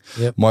everything,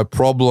 my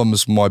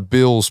problems, my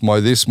bills, my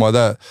this, my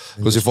that.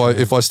 Because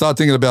if I start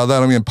thinking about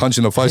that, I'm getting punched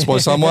in the face by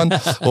someone,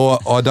 or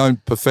I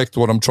don't perfect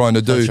what I'm trying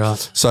to do. That's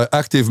right. So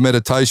active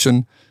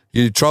meditation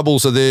Your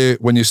troubles are there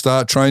when you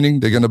start training.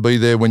 They're going to be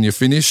there when you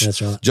finish.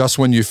 That's right. Just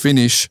when you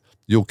finish,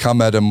 you'll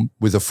come at them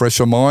with a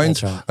fresher mind.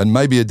 That's right. And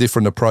maybe a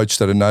different approach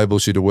that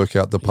enables you to work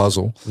out the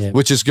puzzle,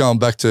 which is going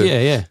back to,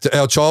 to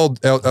our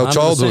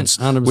childhoods.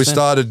 100%. We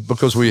started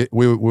because we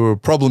were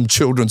problem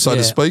children, so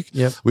to speak.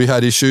 Yep. We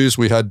had issues.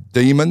 We had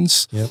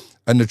demons. Yep.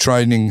 And the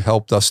training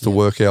helped us to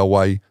work our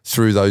way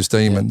through those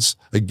demons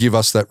and give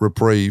us that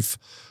reprieve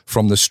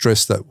from the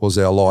stress that was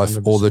our life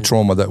 100%. or the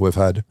trauma that we've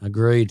had.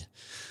 Agreed.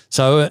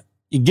 So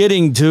you're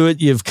getting to it.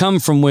 You've come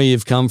from where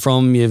you've come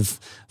from. You've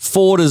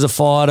fought as a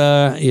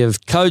fighter.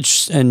 You've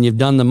coached and you've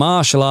done the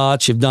martial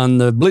arts. You've done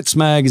the Blitz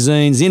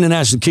magazines,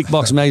 international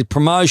kickboxing magazines,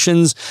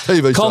 promotions,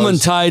 TV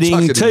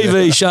commentating,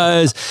 TV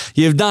shows.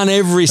 You've done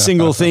every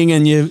single thing,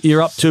 and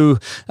you're up to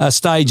a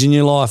stage in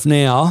your life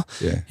now.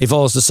 Yeah. If I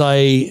was to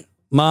say,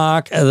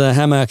 Mark, the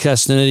Hammer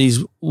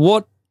Castagnini's,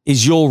 what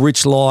is your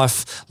rich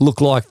life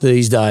look like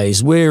these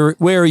days? Where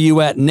are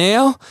you at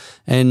now,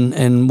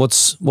 and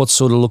what's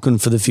sort of looking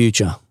for the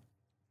future?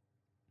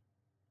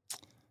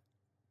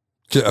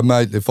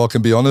 Mate, if I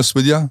can be honest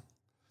with you.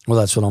 Well,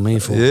 that's what I'm here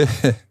for.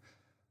 Yeah.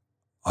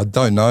 I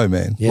don't know,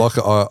 man. Yeah. Like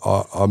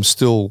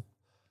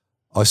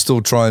I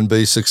still try and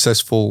be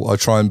successful. I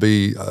try and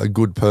be a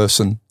good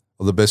person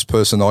or the best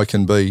person I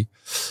can be.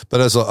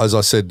 But as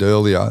I said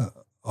earlier,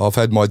 I've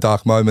had my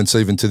dark moments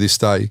even to this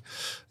day.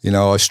 You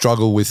know, I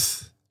struggle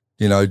with,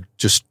 you know,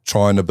 just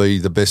trying to be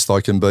the best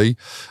I can be.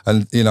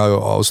 And, you know,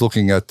 I was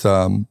looking at,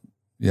 you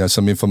know,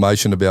 some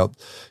information about,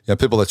 you know,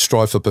 people that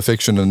strive for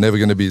perfection are never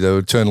going to be, they're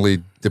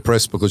eternally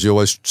depressed because you're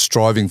always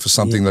striving for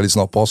something that is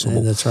not possible.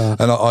 Yeah, that's right.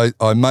 And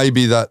I may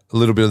be that, a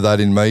little bit of that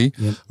in me,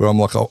 where I'm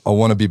like, I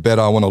want to be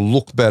better. I want to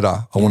look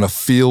better. I want to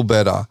feel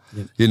better.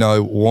 You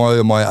know, why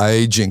am I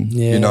aging?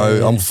 You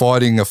know, I'm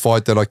fighting a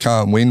fight that I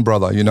can't win,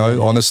 brother, you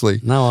know, honestly.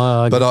 No,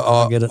 I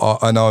get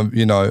it.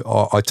 You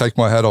know, I take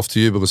my hat off to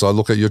you because I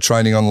look at your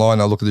training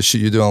online. I look at the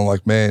shit you do. I'm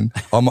like, man,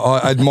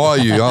 I admire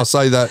you. I'll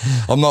say that.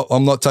 I'm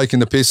not taking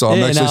the piss.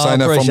 I'm actually saying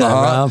that from the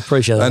heart. I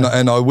appreciate that.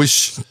 And I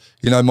wish,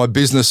 you know, my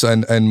business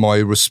and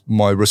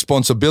my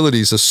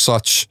responsibilities are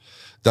such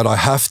that I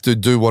have to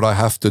do what I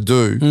have to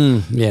do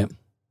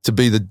to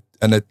be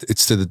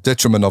it's to the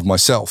detriment of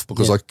myself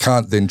because I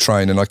can't then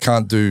train and I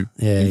can't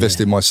invest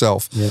in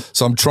myself.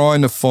 So I'm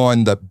trying to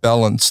find that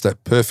balance,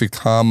 that perfect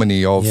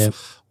harmony of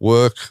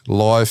work,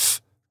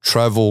 life,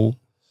 travel,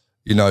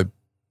 you know,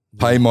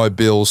 pay my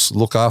bills,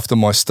 look after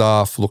my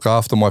staff, look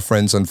after my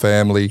friends and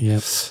family,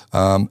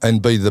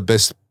 and be the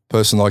best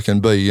person I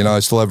can be. You know, I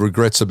still have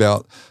regrets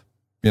about,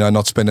 you know,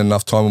 not spending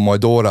enough time with my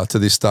daughter to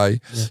this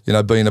day, you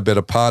know, being a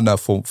better partner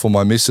for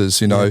my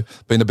missus, you know,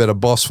 being a better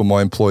boss for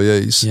my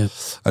employees. And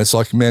it's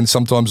like, man,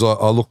 sometimes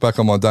I look back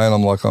on my day and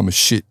I'm like, I'm a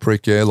shit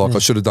prick, like I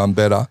should have done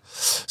better.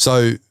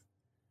 So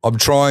I'm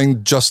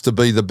trying just to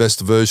be the best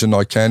version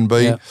I can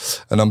be,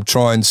 and I'm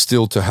trying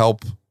still to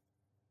help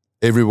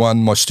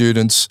everyone, my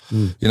students,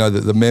 you know,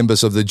 the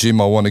members of the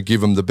gym. I want to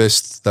give them the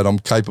best that I'm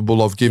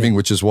capable of giving,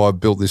 which is why I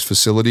built this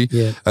facility.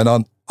 And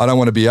I don't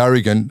want to be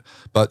arrogant,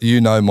 but you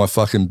know, my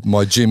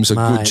gym's a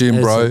good gym,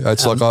 bro.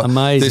 It's like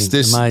amazing.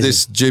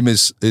 This gym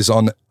is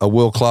on a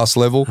world-class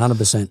level.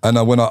 100%.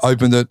 And when I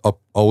opened it, I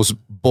was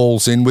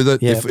balls in with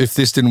it. If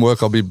this didn't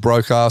work, I'd be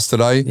broke ass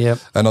today,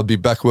 and I'd be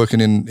back working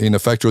in a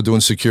factory or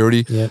doing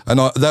security. And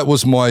that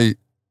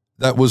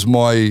was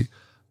my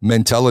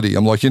mentality.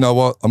 I'm like, you know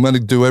what? I'm going to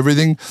do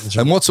everything.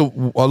 And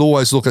I'll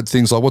always look at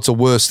things like, what's the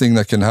worst thing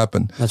that can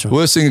happen?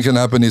 Worst thing that can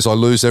happen is I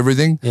lose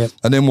everything.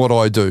 And then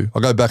what do? I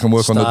go back and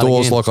work on the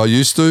doors again, like I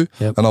used to,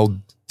 and I'll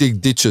dig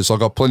ditches. I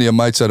got plenty of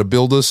mates that are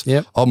builders.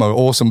 I'm an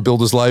awesome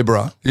builder's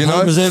labourer. You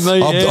know,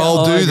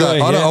 I'll do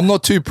that. I'm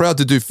not too proud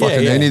to do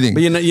fucking anything.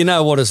 But you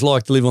know what it's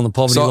like to live on the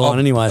poverty line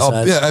anyway.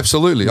 Yeah,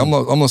 absolutely. I'm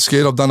not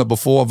scared. I've done it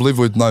before. I've lived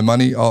with no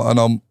money,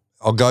 and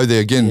I'll go there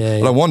again.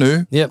 But I want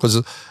to,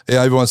 because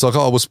everyone's like,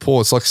 "Oh, I was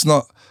poor." It's like it's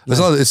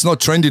not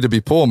trendy to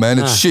be poor, man.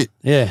 It's shit.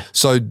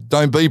 So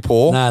don't be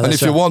poor, and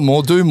if you want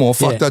more, do more.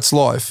 Fuck, that's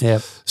life.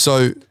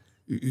 So,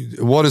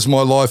 what does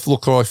my life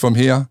look like from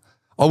here?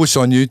 I wish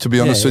I knew. To be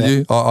honest with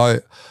you,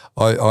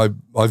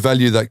 I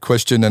value that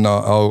question, and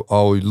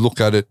I'll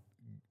look at it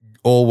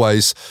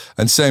always.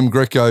 And Sam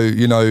Greco,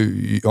 you know,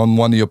 on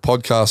one of your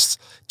podcasts,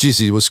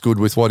 Jizzy was good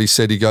with what he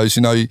said. He goes,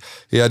 you know,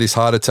 he had his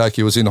heart attack.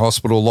 He was in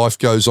hospital. Life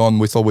goes on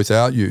with or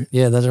without you.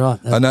 Yeah, that's right.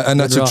 And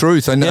that's the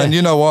truth. And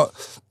you know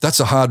what? That's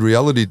a hard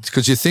reality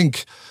because you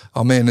think,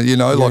 oh man, you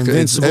know, you're like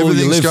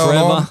everything's going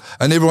on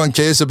and everyone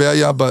cares about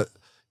you. But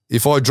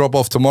if I drop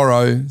off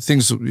tomorrow,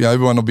 things, you know,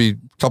 everyone will be,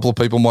 a couple of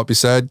people might be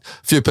sad.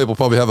 A few people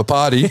probably have a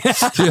party.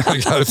 You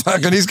know, go,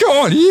 fucking, he's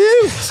gone.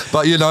 Yeah.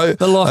 But, you know,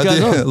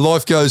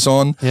 life goes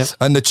on.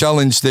 And the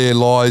challenge there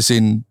lies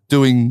in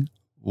doing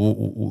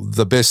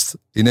the best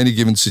in any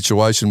given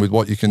situation with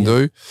what you can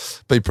do.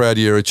 Be proud of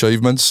your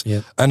achievements.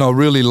 And I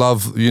really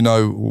love, you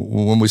know,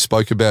 when we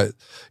spoke about,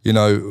 you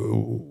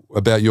know,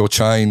 about your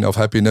chain of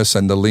happiness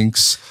and the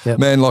links.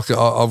 Man, like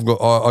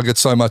I get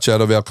so much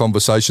out of our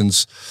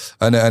conversations,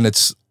 and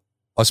it's,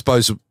 I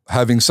suppose,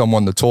 having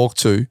someone to talk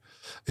to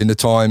in the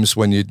times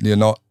when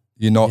you're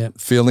you're not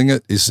feeling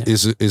it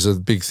is a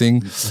big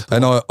thing.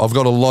 And I've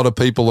got a lot of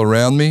people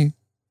around me,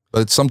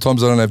 but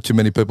sometimes I don't have too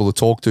many people to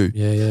talk to.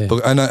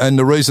 And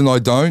the reason I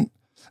don't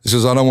is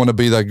because I don't want to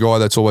be that guy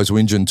that's always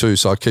whinging too.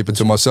 So I keep it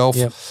to myself.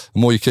 The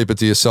more you keep it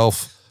to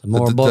yourself,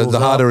 the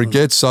harder it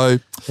gets. So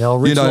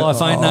rich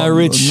life ain't no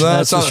rich.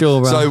 That's for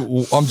sure, bro.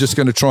 So I'm just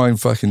going to try and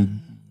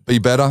fucking be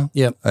better.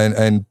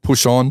 And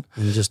push on.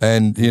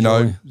 And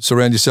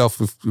surround yourself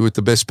with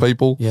the best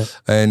people.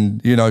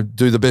 And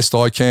do the best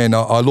I can.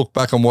 I look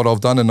back on what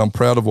I've done, and I'm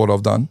proud of what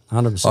I've done.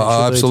 100%.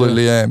 I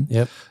absolutely am.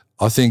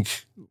 I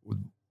think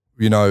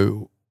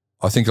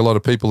I think a lot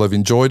of people have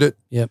enjoyed it,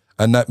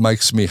 and that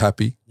makes me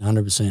happy.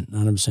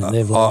 100%.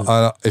 They've loved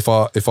it.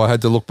 If I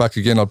had to look back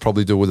again, I'd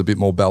probably do it with a bit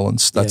more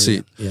balance. That's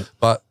it.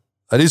 But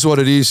it is what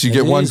it is. You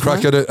get one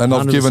crack at it, and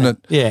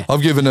 100%.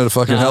 I've given it a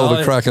fucking hell of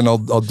a crack, and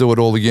I'll do it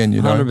all again.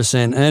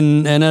 100%.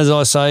 And as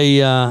I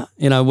say,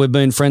 we've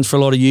been friends for a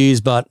lot of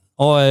years, but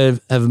I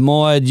have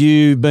admired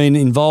you being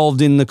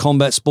involved in the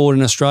combat sport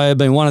in Australia,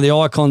 being one of the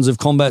icons of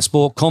combat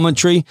sport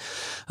commentary,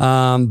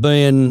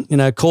 being,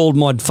 called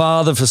my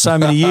father for so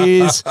many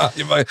years.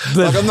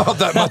 I'm not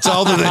that much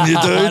older than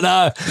you, dude. I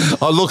know.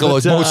 I look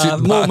like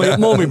bullshit.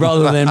 More me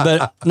brother then.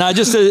 But no,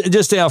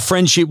 just our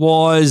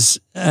friendship-wise,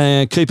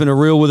 keeping it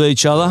real with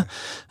each other.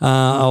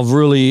 I've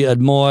really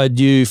admired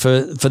you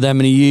for that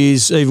many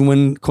years, even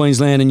when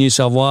Queensland and New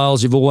South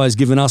Wales, you've always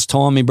given us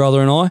time, my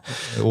brother and I.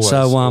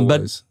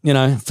 Always.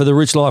 But, for the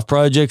Rich Life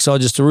projects, I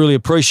just really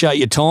appreciate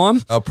your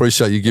time. I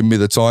appreciate you giving me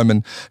the time.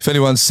 And if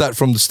anyone sat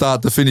from the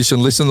start to finish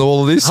and listened to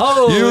all of this, you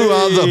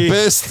are the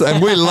best,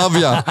 and we love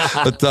you.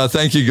 But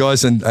thank you,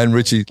 guys. And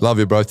Richie, love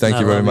you, bro. Thank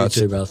you very much.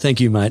 You too, bro.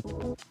 Thank you, mate.